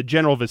in the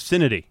general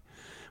vicinity.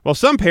 Well,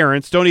 some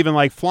parents don't even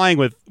like flying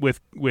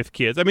with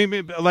kids. I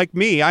mean, like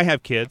me, I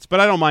have kids, but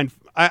I don't mind.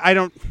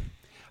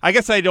 I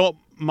guess I don't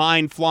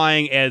mind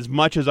flying as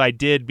much as I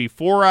did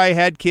before I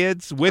had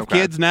kids with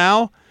kids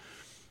now.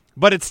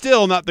 But it's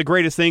still not the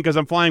greatest thing because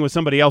I'm flying with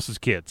somebody else's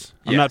kids.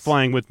 I'm not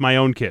flying with my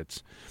own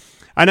kids.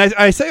 And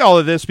I say all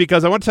of this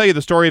because I want to tell you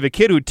the story of a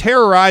kid who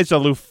terrorized a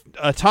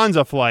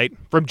Lufthansa flight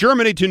from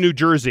Germany to New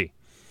Jersey.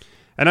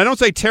 And I don't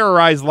say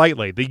terrorized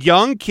lightly. The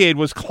young kid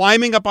was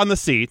climbing up on the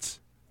seats,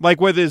 like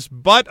with his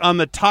butt on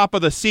the top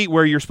of the seat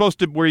where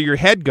your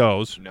head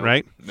goes,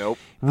 right? Nope.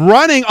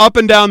 Running up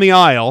and down the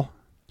aisle,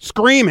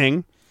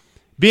 screaming,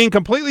 being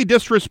completely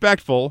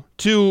disrespectful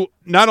to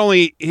not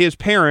only his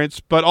parents,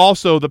 but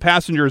also the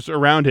passengers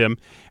around him.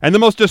 And the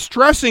most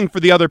distressing for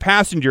the other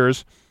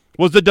passengers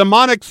was the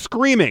demonic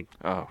screaming.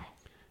 Oh.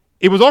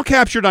 It was all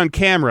captured on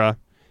camera.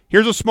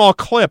 Here's a small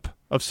clip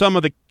of some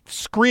of the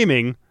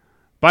screaming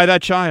by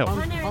that child.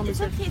 Oh, no, it's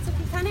okay,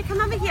 Tony,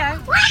 come over here.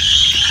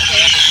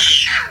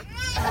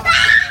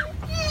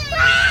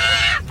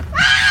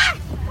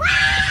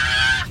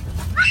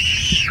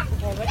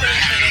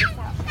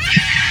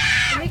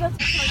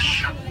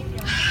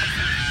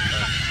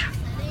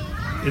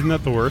 Isn't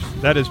that the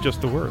worst? That is just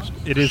the worst.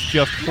 It is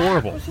just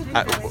horrible.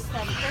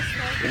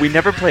 We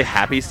never play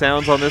happy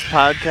sounds on this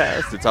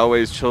podcast. It's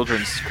always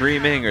children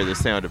screaming or the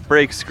sound of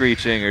brakes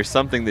screeching or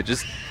something that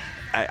just...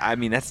 I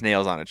mean, that's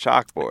nails on a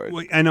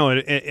chalkboard. I know.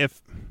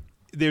 If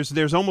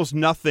there's almost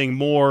nothing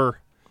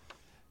more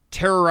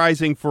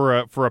terrorizing for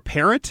a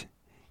parent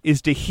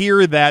is to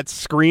hear that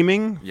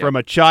screaming from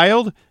a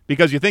child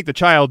because you think the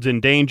child's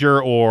in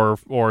danger or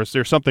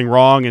there's something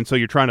wrong, and so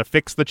you're trying to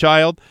fix the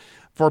child.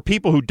 For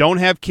people who don't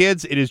have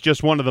kids, it is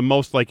just one of the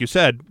most, like you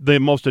said, the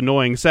most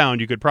annoying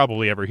sound you could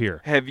probably ever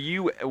hear. Have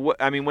you...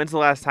 I mean, when's the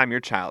last time your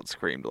child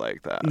screamed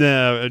like that?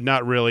 No,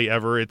 not really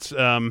ever. It's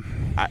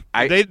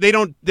they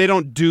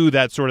don't do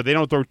that sort of. They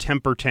don't throw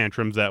temper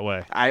tantrums that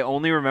way. I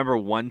only remember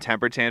one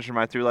temper tantrum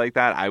I threw like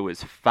that. I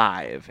was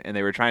 5, and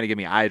they were trying to give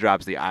me eye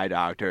drops at the eye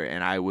doctor,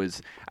 and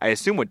I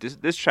assume what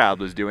this child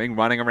was doing,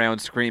 running around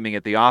screaming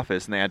at the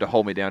office, and they had to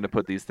hold me down to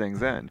put these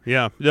things in.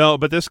 Yeah, no,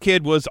 but this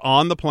kid was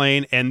on the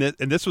plane, and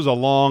this was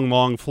a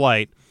long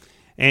flight.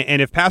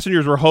 And if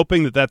passengers were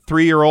hoping that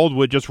 3-year-old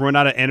would just run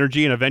out of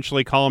energy and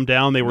eventually calm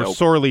down, they were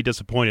sorely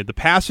disappointed. The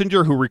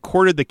passenger who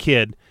recorded the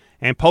kid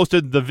and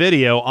posted the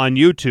video on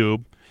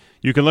YouTube,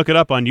 you can look it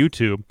up on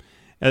YouTube,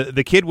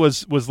 the kid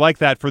was like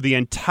that for the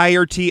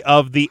entirety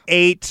of the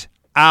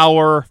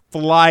 8-hour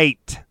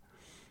flight.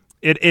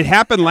 It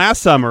happened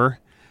last summer,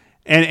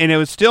 and it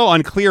was still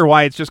unclear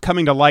why it's just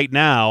coming to light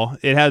now.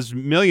 It has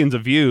millions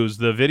of views,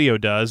 the video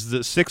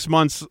does, 6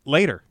 months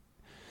later.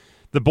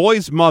 The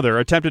boy's mother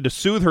attempted to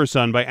soothe her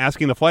son by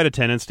asking the flight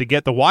attendants to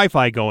get the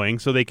Wi-Fi going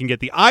so they can get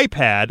the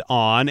iPad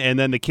on, and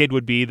then the kid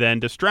would be then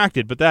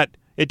distracted. But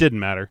it didn't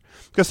matter.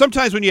 Because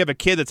sometimes when you have a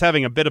kid that's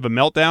having a bit of a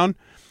meltdown,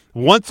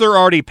 once they're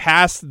already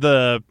past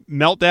the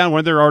meltdown,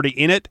 when they're already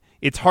in it,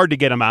 it's hard to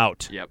get them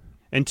out. Yep.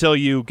 Until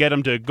you get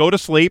them to go to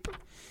sleep,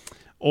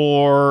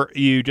 or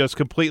you just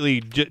completely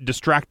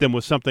distract them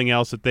with something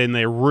else that then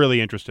they're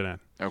really interested in.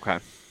 Okay.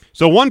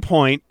 So at one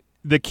point,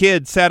 the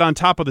kid sat on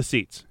top of the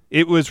seats.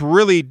 It was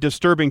really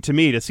disturbing to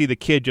me to see the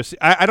kid just.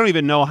 I don't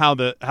even know how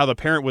the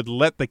parent would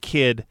let the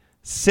kid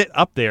sit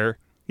up there.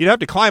 You'd have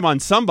to climb on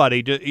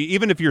somebody,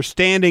 even if you're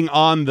standing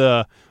on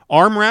the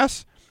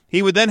armrest.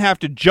 He would then have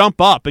to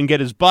jump up and get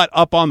his butt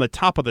up on the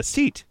top of the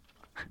seat.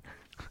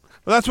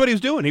 Well, that's what he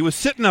was doing. He was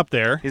sitting up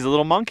there. He's a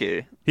little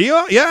monkey.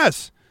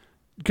 Yes,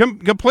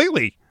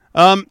 completely.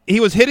 He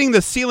was hitting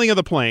the ceiling of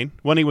the plane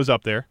when he was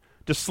up there,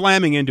 just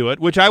slamming into it,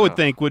 which I would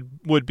think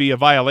would be a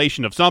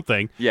violation of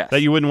something. Yes.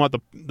 That you wouldn't want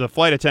the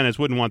flight attendants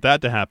wouldn't want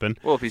that to happen.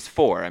 Well, if he's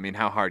 4, I mean,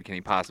 how hard can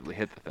he possibly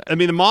hit the thing? I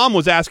mean, the mom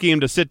was asking him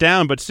to sit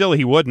down, but still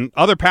he wouldn't.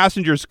 Other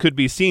passengers could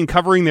be seen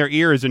covering their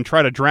ears and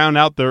try to drown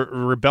out the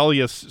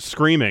rebellious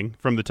screaming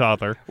from the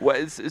toddler.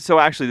 Well, so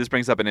actually, this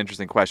brings up an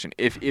interesting question.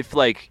 If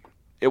like,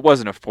 it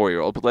wasn't a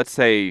 4-year-old, but let's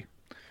say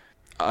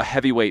a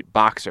heavyweight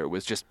boxer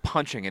was just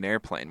punching an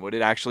airplane, would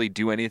it actually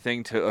do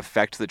anything to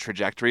affect the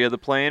trajectory of the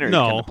plane, or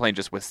No. can the plane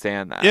just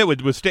withstand that? It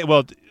would withstand.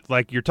 Well,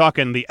 like you're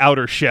talking the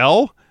outer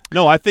shell.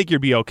 No, I think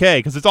you'd be okay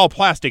because it's all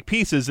plastic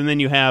pieces, and then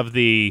you have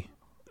the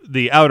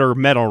outer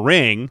metal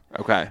ring.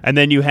 Okay. And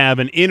then you have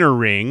an inner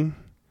ring.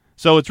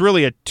 So it's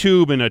really a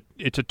tube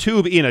it's a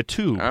tube in a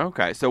tube.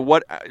 Okay. So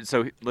what?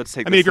 So let's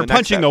take. I mean, if you're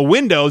punching the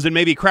windows and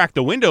maybe crack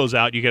the windows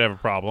out, you could have a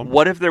problem.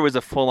 What if there was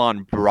a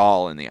full-on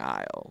brawl in the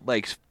aisle?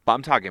 Like,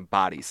 I'm talking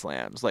body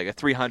slams. Like a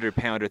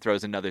 300-pounder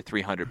throws another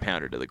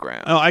 300-pounder to the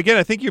ground. Oh, again,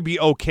 I think you'd be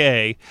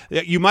okay.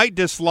 You might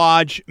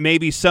dislodge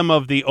maybe some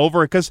of the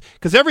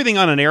because everything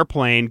on an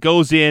airplane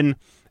goes in.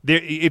 There,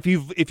 if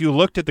you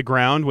looked at the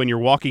ground when you're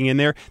walking in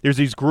there, there's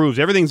these grooves.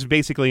 Everything's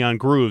basically on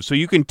grooves, so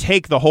you can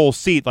take the whole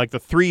seat, like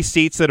the 3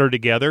 seats that are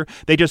together.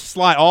 They just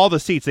slide all the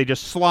seats. They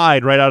just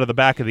slide right out of the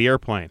back of the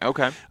airplane.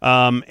 Okay.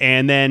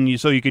 And then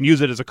so you can use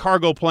it as a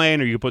cargo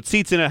plane, or you put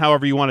seats in it,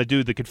 however you want to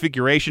do the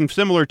configuration,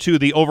 similar to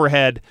the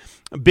overhead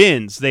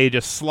bins. They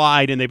just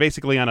slide, and they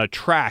basically on a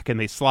track, and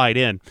they slide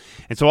in.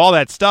 And so all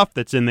that stuff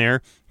that's in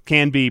there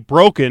can be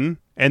broken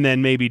and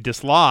then maybe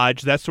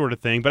dislodge, that sort of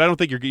thing. But I don't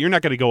think you're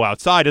not going to go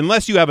outside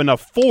unless you have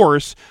enough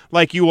force,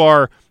 like you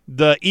are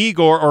the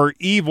Igor or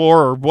Ivor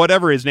or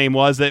whatever his name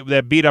was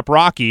that beat up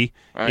Rocky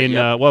in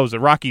yep. What was it,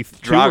 Rocky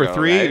 2 Drago, or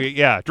 3? right?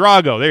 Yeah,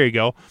 Drago. There you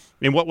go.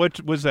 And what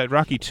was that,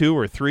 Rocky 2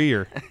 or 3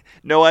 or?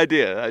 No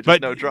idea. I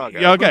just know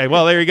Drago. Yeah, okay,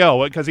 well, there you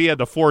go. Because he had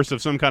the force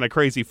of some kind of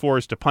crazy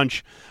force to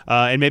punch,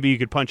 and maybe you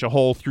could punch a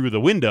hole through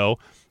the window,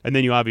 and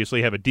then you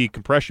obviously have a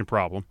decompression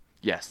problem.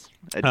 Yes,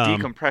 a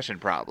decompression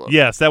problem.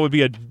 Yes, that would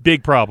be a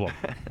big problem.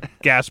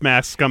 Gas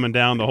masks coming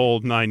down the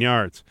whole 9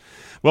 yards.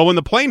 Well, when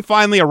the plane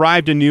finally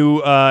arrived in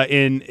New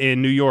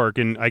York,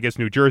 and I guess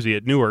New Jersey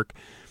at Newark,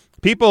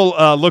 people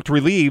looked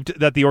relieved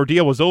that the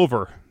ordeal was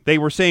over. They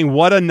were saying,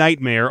 "What a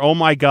nightmare! Oh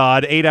my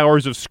God, 8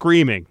 hours of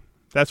screaming."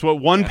 That's what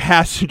one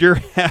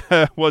passenger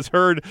was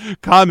heard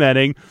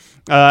commenting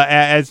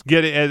as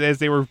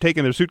they were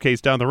taking their suitcase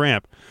down the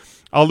ramp.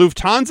 A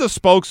Lufthansa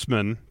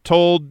spokesman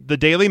told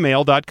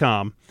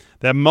thedailymail.com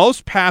that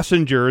most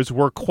passengers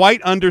were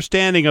quite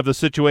understanding of the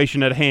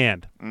situation at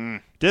hand.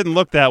 Didn't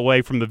look that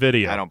way from the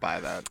video. I don't buy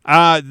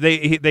that.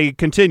 They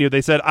continued.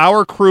 They said,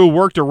 "Our crew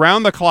worked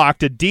around the clock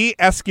to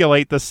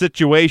de-escalate the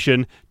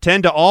situation,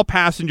 tend to all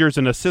passengers,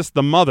 and assist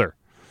the mother."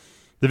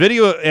 The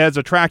video has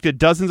attracted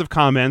dozens of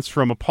comments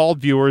from appalled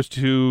viewers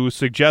to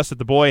suggest that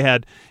the boy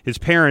his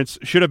parents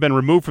should have been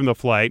removed from the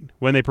flight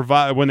when they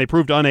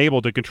proved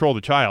unable to control the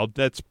child.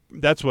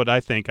 That's what I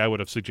think I would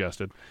have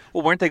suggested.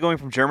 Well, weren't they going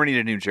from Germany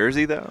to New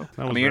Jersey, though?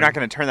 I mean, you're not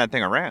going to turn that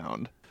thing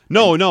around.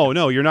 No,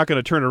 you're not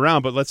going to turn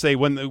around. But let's say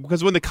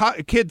because when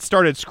the kids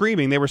started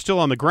screaming, they were still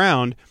on the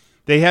ground.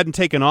 They hadn't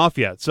taken off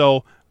yet.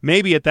 So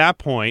maybe at that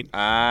point,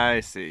 I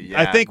see. Yeah,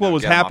 I think what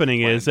was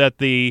happening is that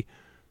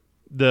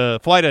the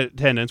flight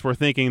attendants were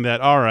thinking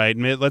that, all right,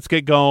 let's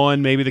get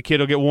going. Maybe the kid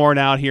will get worn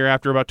out here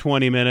after about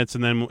 20 minutes,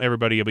 and then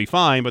everybody will be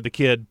fine. But the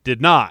kid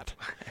did not.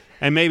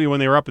 And maybe when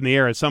they were up in the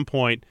air at some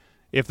point,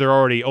 if they're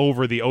already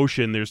over the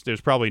ocean,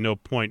 there's probably no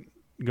point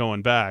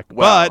going back.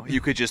 Well, but you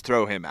could just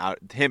throw him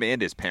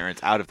and his parents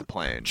out of the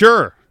plane.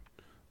 Sure.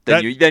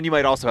 Then you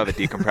might also have a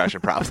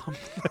decompression problem.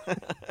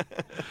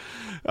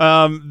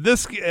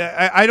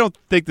 I don't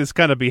think this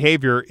kind of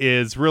behavior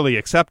is really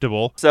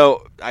acceptable.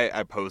 So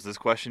I pose this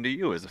question to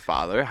you as a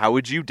father. How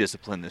would you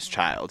discipline this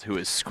child who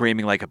is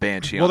screaming like a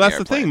banshee Well, on the that's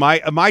the thing.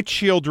 My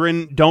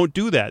children don't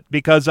do that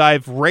because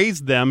I've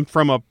raised them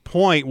from a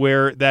point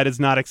where that is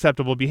not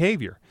acceptable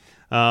behavior.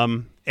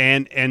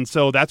 And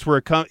so that's where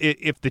it comes.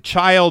 If the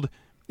child,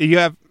 you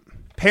have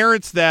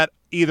parents that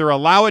either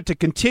allow it to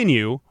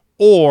continue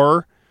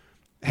or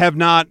have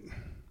not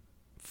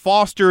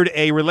fostered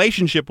a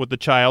relationship with the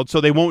child, so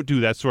they won't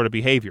do that sort of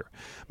behavior.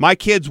 My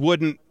kids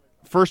wouldn't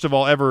first of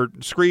all, ever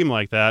scream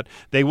like that.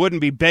 They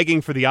wouldn't be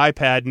begging for the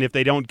iPad, and if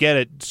they don't get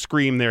it,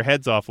 scream their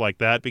heads off like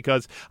that,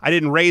 because I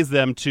didn't raise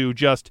them to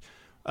just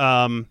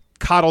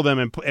coddle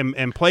them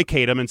and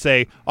placate them and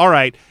say, all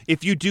right,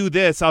 if you do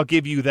this, I'll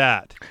give you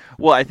that.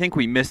 Well, I think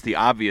we missed the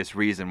obvious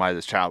reason why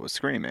this child was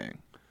screaming.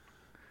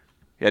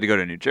 He had to go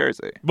to New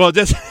Jersey. Well,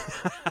 just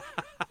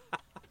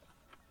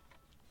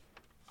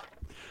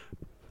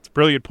it's a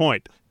brilliant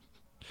point.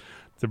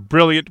 It's a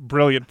brilliant,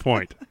 brilliant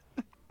point.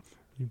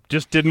 You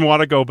just didn't want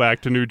to go back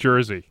to New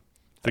Jersey.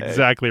 That's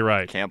exactly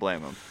right. Can't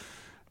blame him.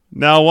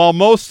 Now, while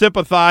most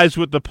sympathize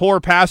with the poor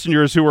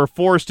passengers who were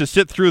forced to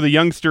sit through the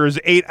youngsters'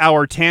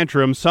 8-hour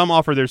tantrum, some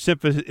offer their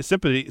sympathy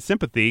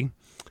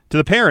to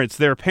the parents.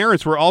 Their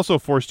parents were also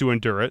forced to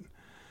endure it.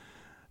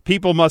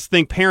 People must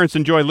think parents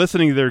enjoy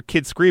listening to their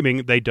kids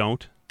screaming. They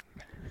don't.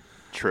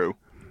 True.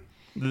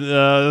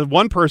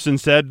 One person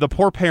said, the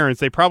poor parents,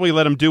 they probably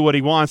let him do what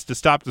he wants to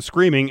stop the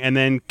screaming and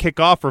then kick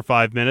off for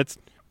 5 minutes.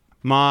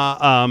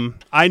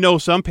 I know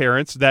some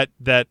parents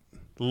that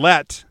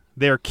let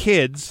their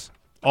kids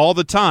all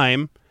the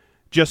time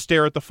just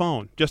stare at the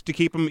phone, just to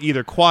keep them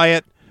either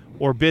quiet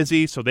or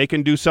busy so they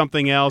can do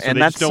something else. And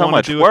they that's just don't so want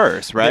much to do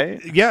worse, right?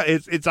 Yeah,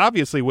 it's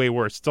obviously way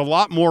worse. It's a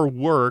lot more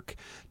work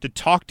to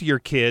talk to your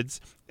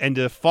kids and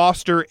to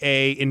foster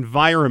a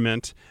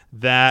environment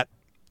that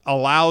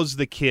allows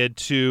the kid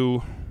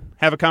to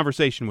have a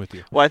conversation with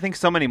you. Well, I think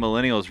so many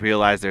millennials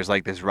realize there's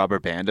like this rubber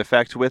band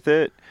effect with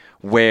it,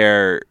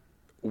 where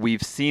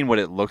we've seen what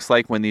it looks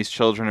like when these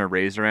children are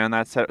raised around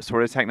that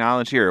sort of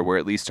technology, or we're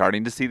at least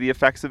starting to see the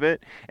effects of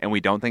it, and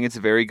we don't think it's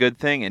a very good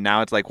thing. And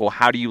now it's like, well,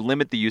 how do you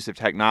limit the use of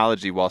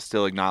technology while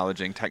still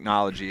acknowledging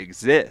technology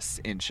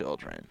exists in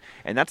children?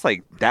 And that's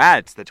the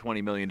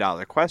 $20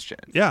 million question.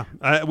 Yeah.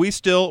 We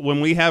still, when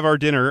we have our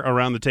dinner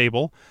around the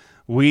table,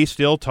 we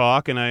still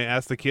talk, and I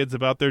ask the kids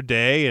about their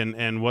day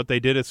and what they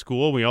did at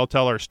school. We all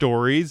tell our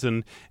stories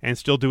and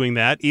still doing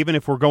that. Even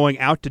if we're going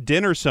out to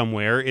dinner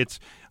somewhere,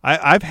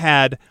 I've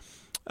had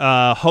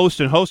hosts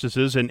and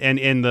hostesses and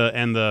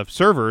the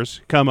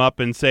servers come up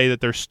and say that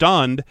they're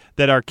stunned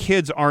that our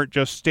kids aren't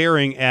just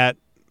staring at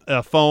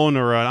a phone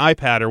or an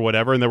iPad or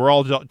whatever, and that we're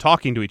all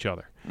talking to each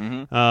other.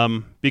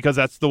 Mm-hmm. Because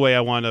that's the way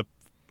I want to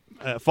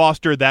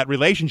foster that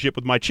relationship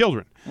with my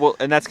children. Well,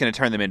 and that's going to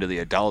turn them into the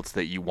adults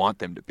that you want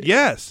them to be.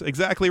 Yes,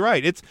 exactly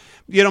right. It's,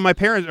 my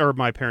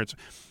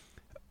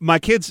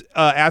kids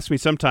ask me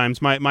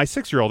sometimes, my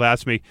 6-year-old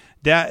asks me,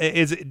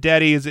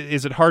 Daddy,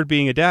 is it hard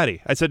being a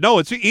daddy? I said, no,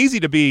 it's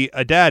easy to be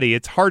a daddy.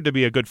 It's hard to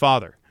be a good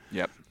father.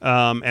 Yep.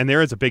 And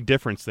there is a big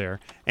difference there.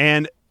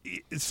 And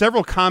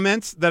several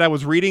comments that I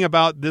was reading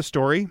about this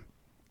story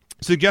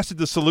suggested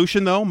the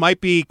solution, though,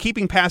 might be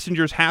keeping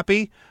passengers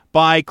happy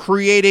by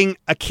creating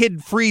a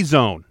kid-free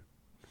zone,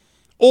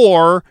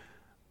 or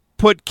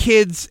put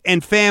kids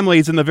and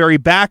families in the very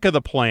back of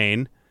the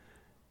plane,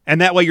 and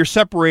that way you're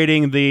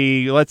separating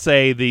let's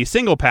say, the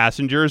single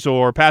passengers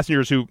or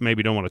passengers who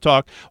maybe don't want to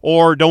talk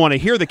or don't want to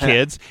hear the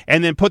kids,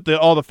 and then put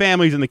all the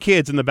families and the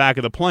kids in the back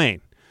of the plane.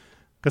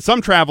 Because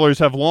some travelers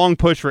have long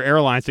pushed for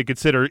airlines to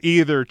consider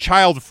either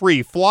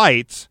child-free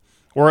flights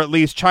or at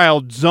least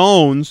child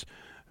zones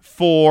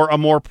for a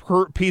more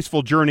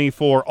peaceful journey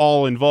for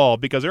all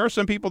involved, because there are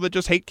some people that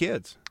just hate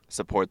kids.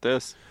 Support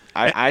this.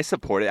 I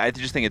support it. I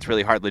just think it's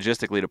really hard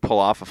logistically to pull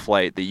off a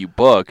flight that you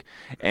book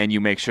and you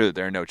make sure that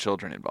there are no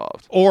children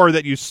involved. Or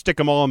that you stick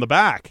them all in the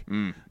back.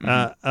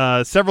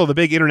 Mm-hmm. Several of the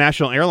big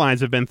international airlines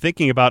have been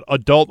thinking about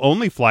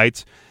adult-only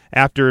flights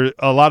after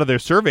a lot of their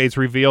surveys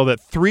reveal that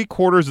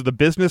 3/4 of the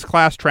business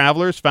class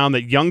travelers found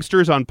that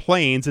youngsters on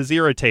planes is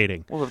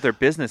irritating. Well, if they're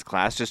business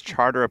class, just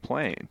charter a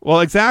plane.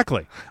 Well,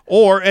 exactly.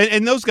 Or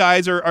and those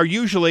guys are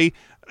usually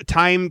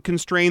time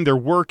constrained. They're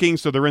working,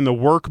 so they're in the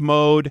work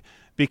mode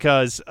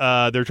because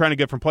they're trying to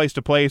get from place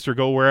to place or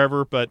go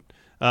wherever. But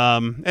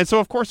and so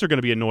of course they're going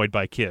to be annoyed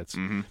by kids.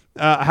 Mm-hmm.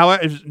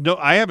 However, no,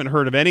 I haven't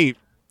heard of any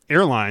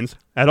airlines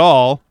at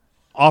all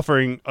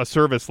offering a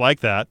service like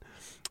that.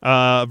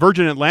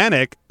 Virgin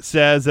Atlantic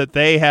says that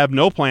they have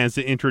no plans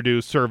to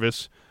introduce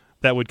service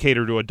that would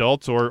cater to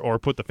adults or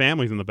put the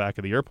families in the back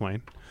of the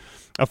airplane.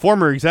 A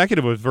former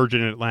executive with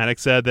Virgin Atlantic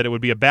said that it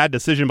would be a bad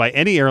decision by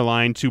any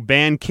airline to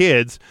ban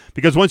kids,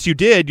 because once you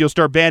did, you'll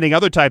start banning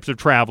other types of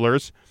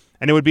travelers,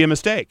 and it would be a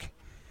mistake.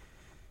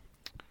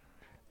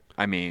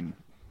 I mean,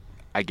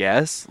 I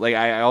guess.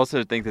 I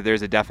also think that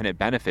there's a definite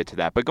benefit to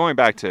that. But going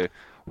back to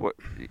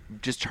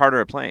just charter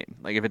a plane.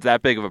 If it's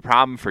that big of a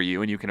problem for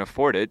you and you can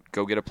afford it,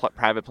 go get a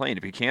private plane.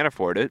 If you can't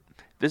afford it,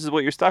 this is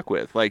what you're stuck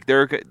with.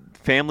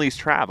 Families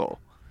travel,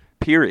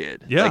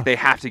 period. Yeah. They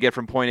have to get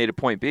from point A to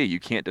point B. You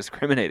can't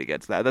discriminate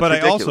against that. That's but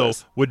ridiculous. I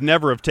also would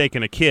never have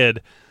taken a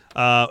kid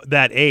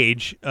that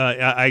age.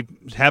 I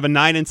have a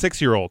 9 and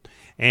 6-year-old,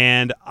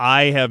 and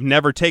I have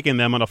never taken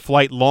them on a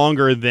flight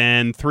longer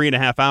than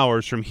 3.5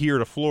 hours from here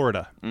to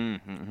Florida.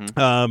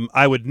 Mm-hmm.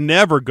 I would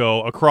never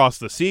go across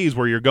the seas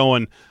where you're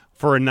going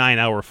for a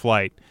 9-hour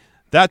flight.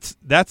 That's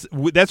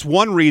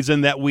one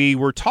reason that we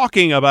were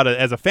talking about it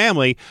as a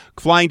family,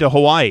 flying to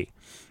Hawaii.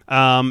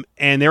 And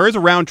there is a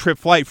round trip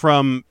flight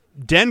from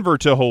Denver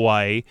to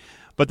Hawaii,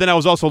 But then I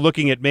was also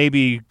looking at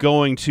maybe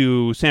going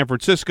to San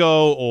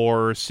Francisco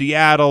or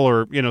Seattle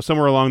or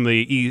somewhere along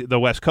the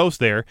West Coast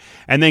there,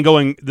 and then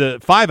going the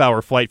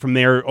 5-hour flight from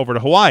there over to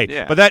Hawaii.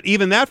 Yeah. But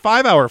even that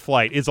 5-hour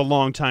flight is a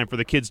long time for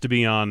the kids to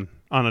be on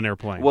an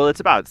airplane. Well, it's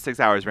about 6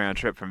 hours round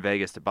trip from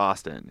Vegas to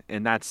Boston,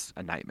 and that's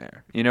a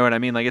nightmare. You know what I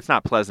mean? Like, it's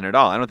not pleasant at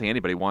all. I don't think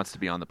anybody wants to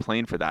be on the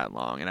plane for that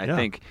long, and I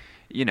think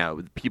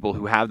people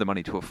who have the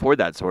money to afford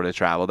that sort of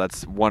travel,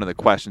 that's one of the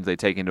questions they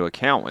take into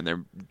account when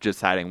they're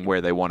deciding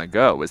where they want to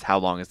go is how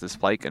long is this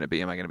flight going to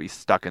be? Am I going to be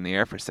stuck in the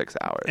air for 6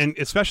 hours? And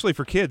especially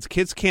for kids.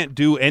 Kids can't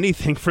do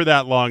anything for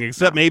that long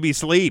except maybe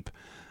sleep.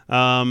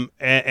 And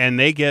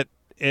they get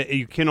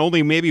you can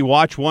only maybe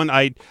watch one.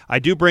 I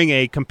do bring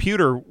a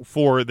computer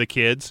for the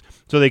kids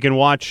so they can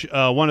watch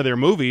one of their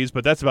movies,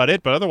 but that's about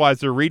it. But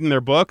otherwise, they're reading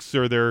their books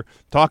or they're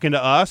talking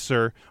to us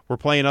or we're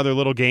playing other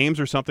little games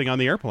or something on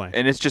the airplane.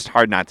 And it's just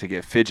hard not to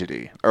get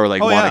fidgety or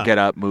want to get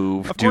up,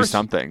 move, do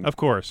something. Of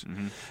course.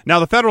 Mm-hmm. Now,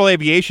 the Federal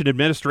Aviation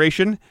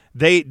Administration,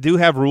 they do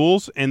have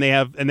rules, and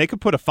they could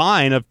put a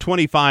fine of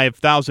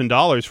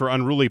 $25,000 for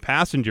unruly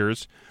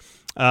passengers.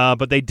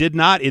 But they did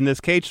not in this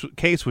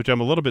case, which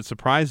I'm a little bit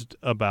surprised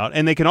about.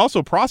 And they can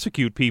also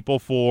prosecute people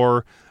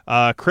for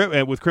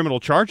with criminal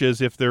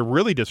charges if they're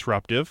really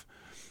disruptive,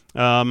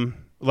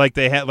 like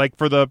they had, like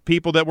for the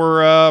people that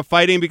were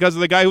fighting because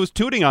of the guy who was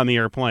tooting on the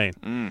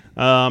airplane.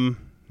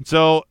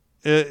 So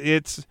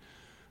it's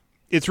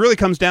really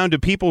comes down to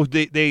people.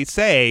 They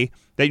say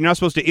that you're not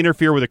supposed to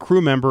interfere with a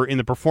crew member in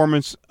the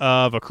performance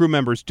of a crew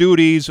member's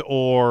duties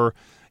or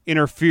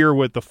interfere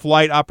with the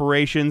flight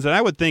operations, and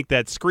I would think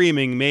that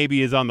screaming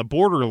maybe is on the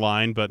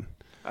borderline, but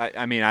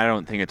I mean, I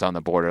don't think it's on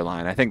the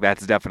borderline. I think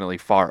that's definitely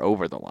far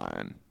over the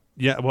line.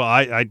 Yeah, well,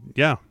 I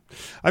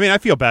mean, I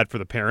feel bad for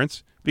the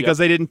parents because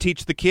they didn't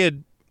teach the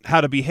kid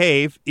how to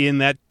behave in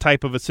that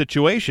type of a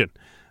situation.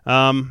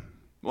 Well,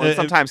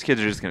 sometimes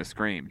kids are just going to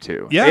scream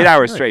too. Yeah, 8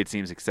 hours straight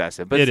seems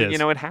excessive, but it is.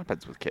 It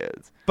happens with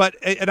kids. But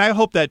and I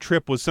hope that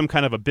trip was some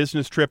kind of a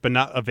business trip and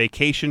not a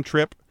vacation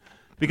trip,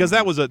 because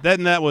that was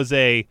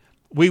a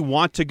we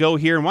want to go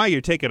here, and why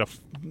you're taking a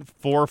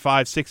 4,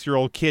 5,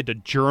 6-year-old kid to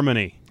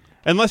Germany,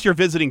 unless you're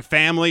visiting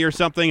family or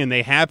something, and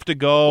they have to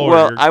go.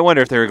 Well, I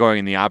wonder if they were going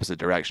in the opposite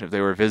direction. If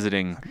they were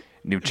visiting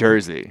New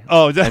Jersey,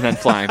 and then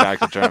flying back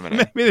to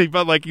Germany. Maybe,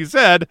 but like you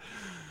said,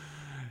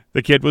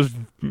 the kid was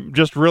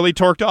just really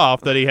torqued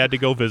off that he had to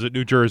go visit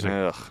New Jersey.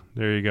 Ugh.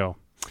 There you go.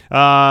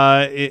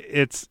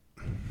 It's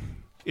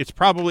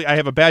probably, I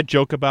have a bad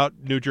joke about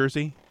New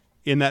Jersey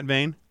in that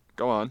vein.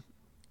 Go on.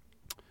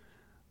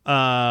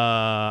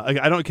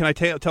 I don't. Can I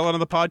tell it on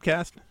the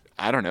podcast?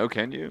 I don't know.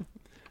 Can you?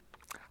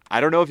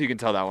 I don't know if you can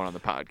tell that one on the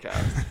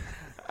podcast.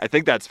 I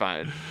think that's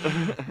fine.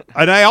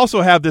 And I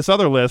also have this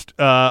other list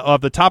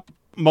of the top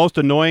 10 most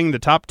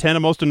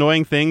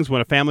annoying things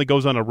when a family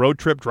goes on a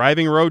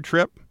driving road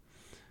trip.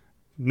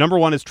 Number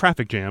 1 is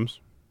traffic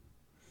jams.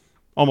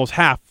 Almost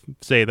half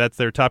say that's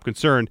their top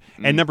concern.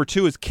 And number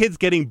 2 is kids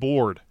getting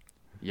bored.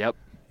 Yep.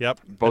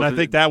 And I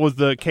think that was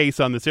the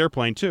case on this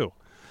airplane too.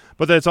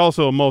 But that's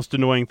also a most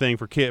annoying thing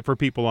for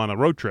people on a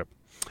road trip.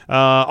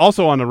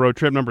 Also on a road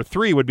trip, number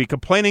 3 would be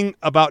complaining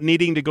about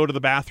needing to go to the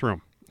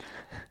bathroom.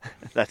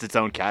 That's its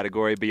own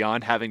category.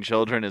 Beyond having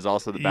children is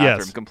also the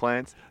bathroom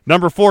complaints.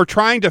 Number 4,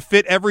 trying to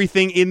fit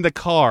everything in the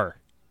car.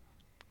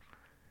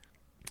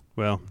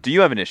 Well, do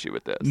you have an issue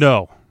with this?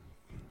 No.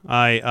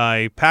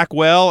 I pack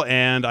well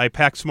and I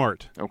pack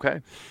smart. Okay.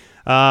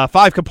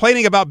 5,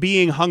 complaining about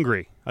being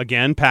hungry.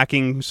 Again,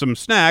 packing some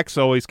snacks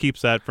always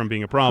keeps that from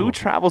being a problem. Who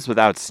travels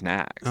without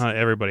snacks?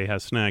 Everybody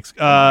has snacks.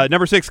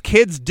 Number 6,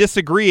 kids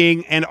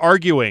disagreeing and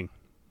arguing.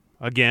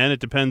 Again, it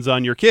depends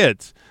on your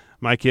kids.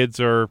 My kids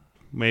are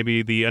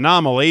maybe the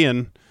anomaly,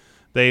 and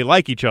they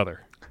like each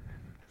other.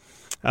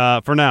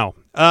 For now.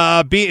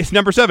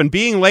 Number 7,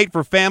 being late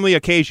for family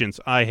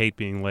occasions. I hate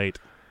being late.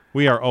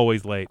 We are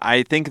always late.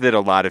 I think that a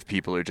lot of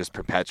people are just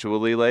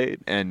perpetually late,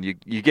 and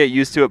you get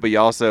used to it, but you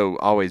also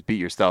always beat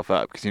yourself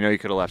up because you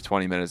could have left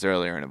 20 minutes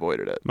earlier and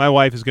avoided it. My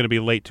wife is going to be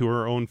late to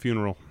her own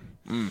funeral.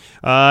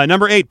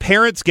 Number 8,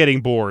 parents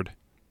getting bored.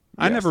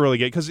 I never really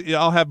get, because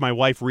I'll have my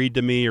wife read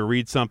to me or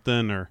read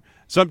something, or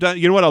sometimes,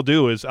 you know what I'll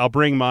do is I'll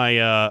bring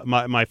my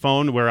my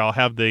phone where I'll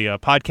have the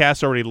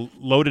podcast already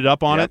loaded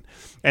up on it,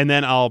 and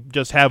then I'll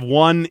just have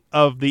one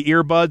of the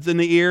earbuds in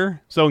the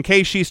ear. So in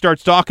case she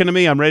starts talking to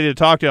me, I'm ready to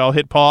talk to her. I'll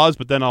hit pause,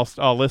 but then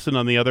I'll listen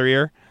on the other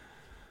ear.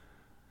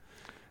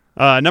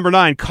 Number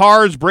 9,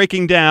 cars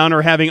breaking down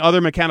or having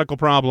other mechanical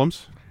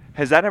problems.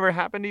 Has that ever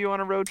happened to you on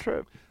a road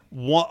trip?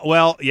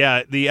 Well,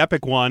 yeah, the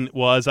epic one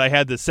was I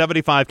had the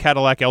 75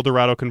 Cadillac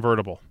Eldorado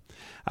convertible.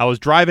 I was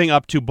driving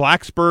up to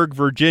Blacksburg,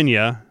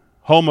 Virginia,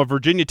 home of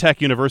Virginia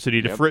Tech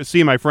University, to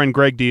see my friend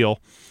Greg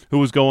Deal, who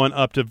was going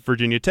up to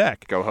Virginia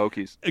Tech. Go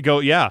Hokies.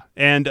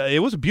 And it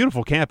was a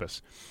beautiful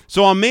campus.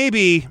 So I'm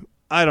maybe,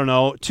 I don't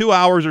know, 2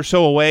 hours or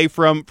so away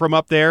from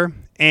up there,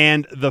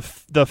 and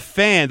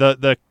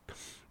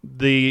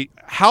the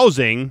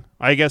housing,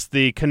 I guess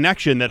the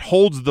connection that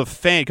holds the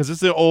fan, because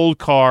it's an old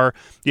car,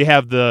 you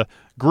have the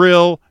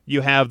grill,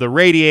 you have the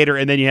radiator,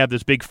 and then you have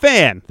this big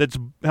fan that's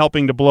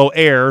helping to blow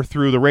air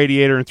through the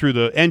radiator and through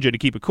the engine to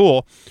keep it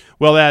cool.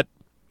 Well, that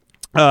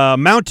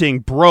mounting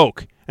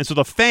broke, and so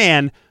the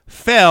fan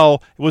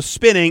fell, was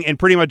spinning, and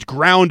pretty much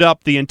ground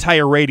up the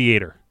entire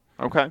radiator.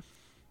 Okay.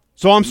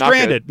 So I'm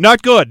stranded.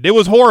 Not good. It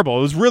was horrible.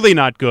 It was really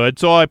not good.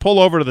 So I pull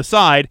over to the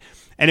side,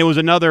 and it was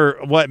another,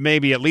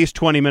 maybe at least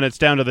 20 minutes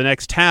down to the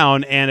next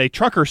town, and a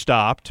trucker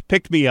stopped,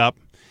 picked me up,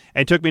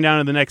 and took me down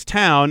to the next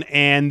town,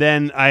 and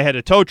then I had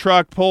a tow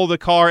truck pull the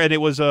car, and it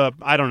was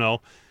I don't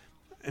know,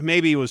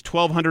 maybe it was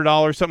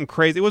 $1,200, something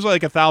crazy. It was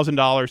like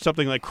 $1,000,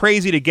 something like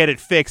crazy to get it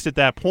fixed at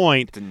that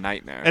point. It's a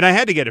nightmare. And I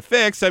had to get it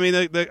fixed. I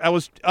mean, I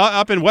was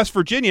up in West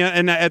Virginia,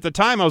 and at the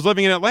time I was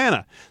living in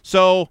Atlanta,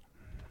 so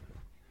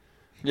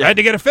I had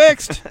to get it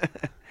fixed.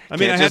 I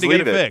had to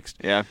get it fixed.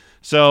 Yeah.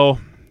 So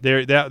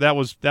that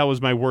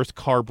was my worst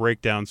car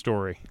breakdown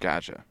story.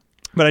 Gotcha.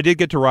 But I did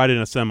get to ride in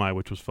a semi,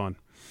 which was fun.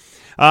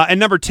 And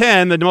number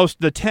 10,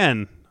 the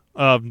 10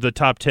 of the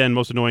top 10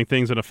 most annoying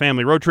things on a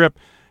family road trip,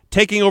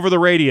 taking over the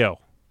radio.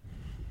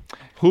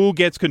 Who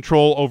gets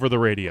control over the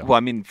radio? Well, I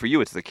mean, for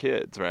you, it's the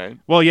kids, right?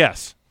 Well,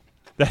 yes,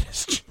 that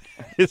is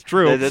it's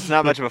true. It's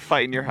not much of a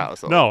fight in your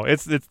household. No,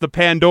 it's the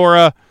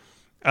Pandora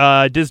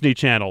Disney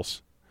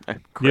channels.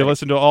 Great. You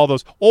listen to all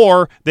those,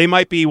 or they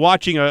might be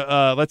watching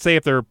let's say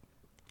if they're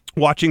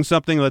watching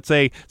something, let's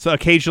say, so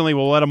occasionally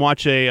we'll let them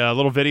watch a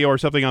little video or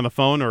something on the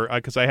phone, or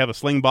because I have a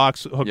Sling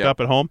box hooked up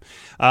at home,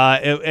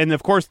 and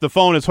of course the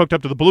phone is hooked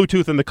up to the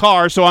Bluetooth in the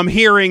car, so I'm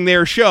hearing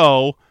their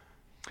show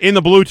in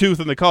the Bluetooth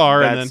in the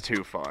car. That's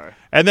too far.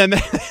 And then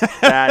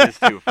that is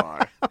too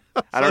far.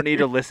 I don't need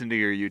to listen to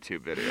your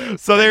YouTube videos.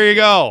 So there you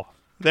go.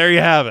 There you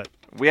have it.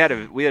 We had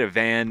a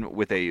van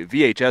with a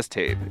VHS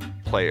tape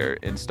player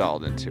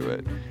installed into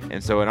it,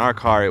 and so in our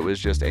car it was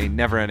just a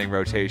never-ending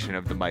rotation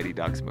of the Mighty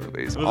Ducks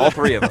movies, all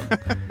three of them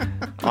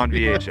on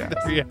VHS.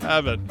 There you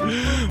have it.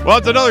 Well,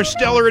 it's another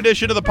stellar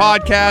edition of the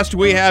podcast.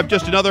 We have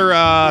just another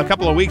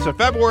couple of weeks of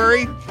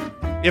February,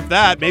 if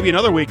that, maybe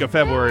another week of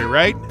February,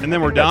 right? And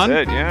then we're done.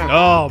 That's it, yeah.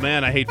 Oh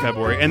man, I hate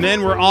February. And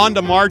then we're on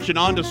to March and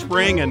on to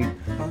spring, and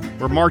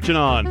we're marching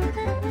on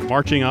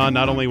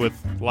not only with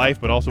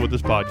life but also with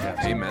this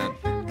podcast. Amen.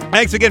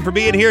 Thanks again for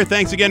being here.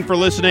 Thanks again for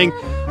listening.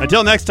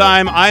 Until next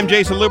time, I'm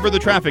Jason Luber, the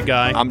traffic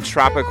guy. I'm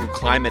tropical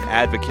climate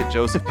advocate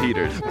Joseph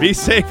Peters. Be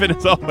safe and,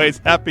 as always,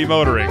 happy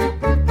motoring.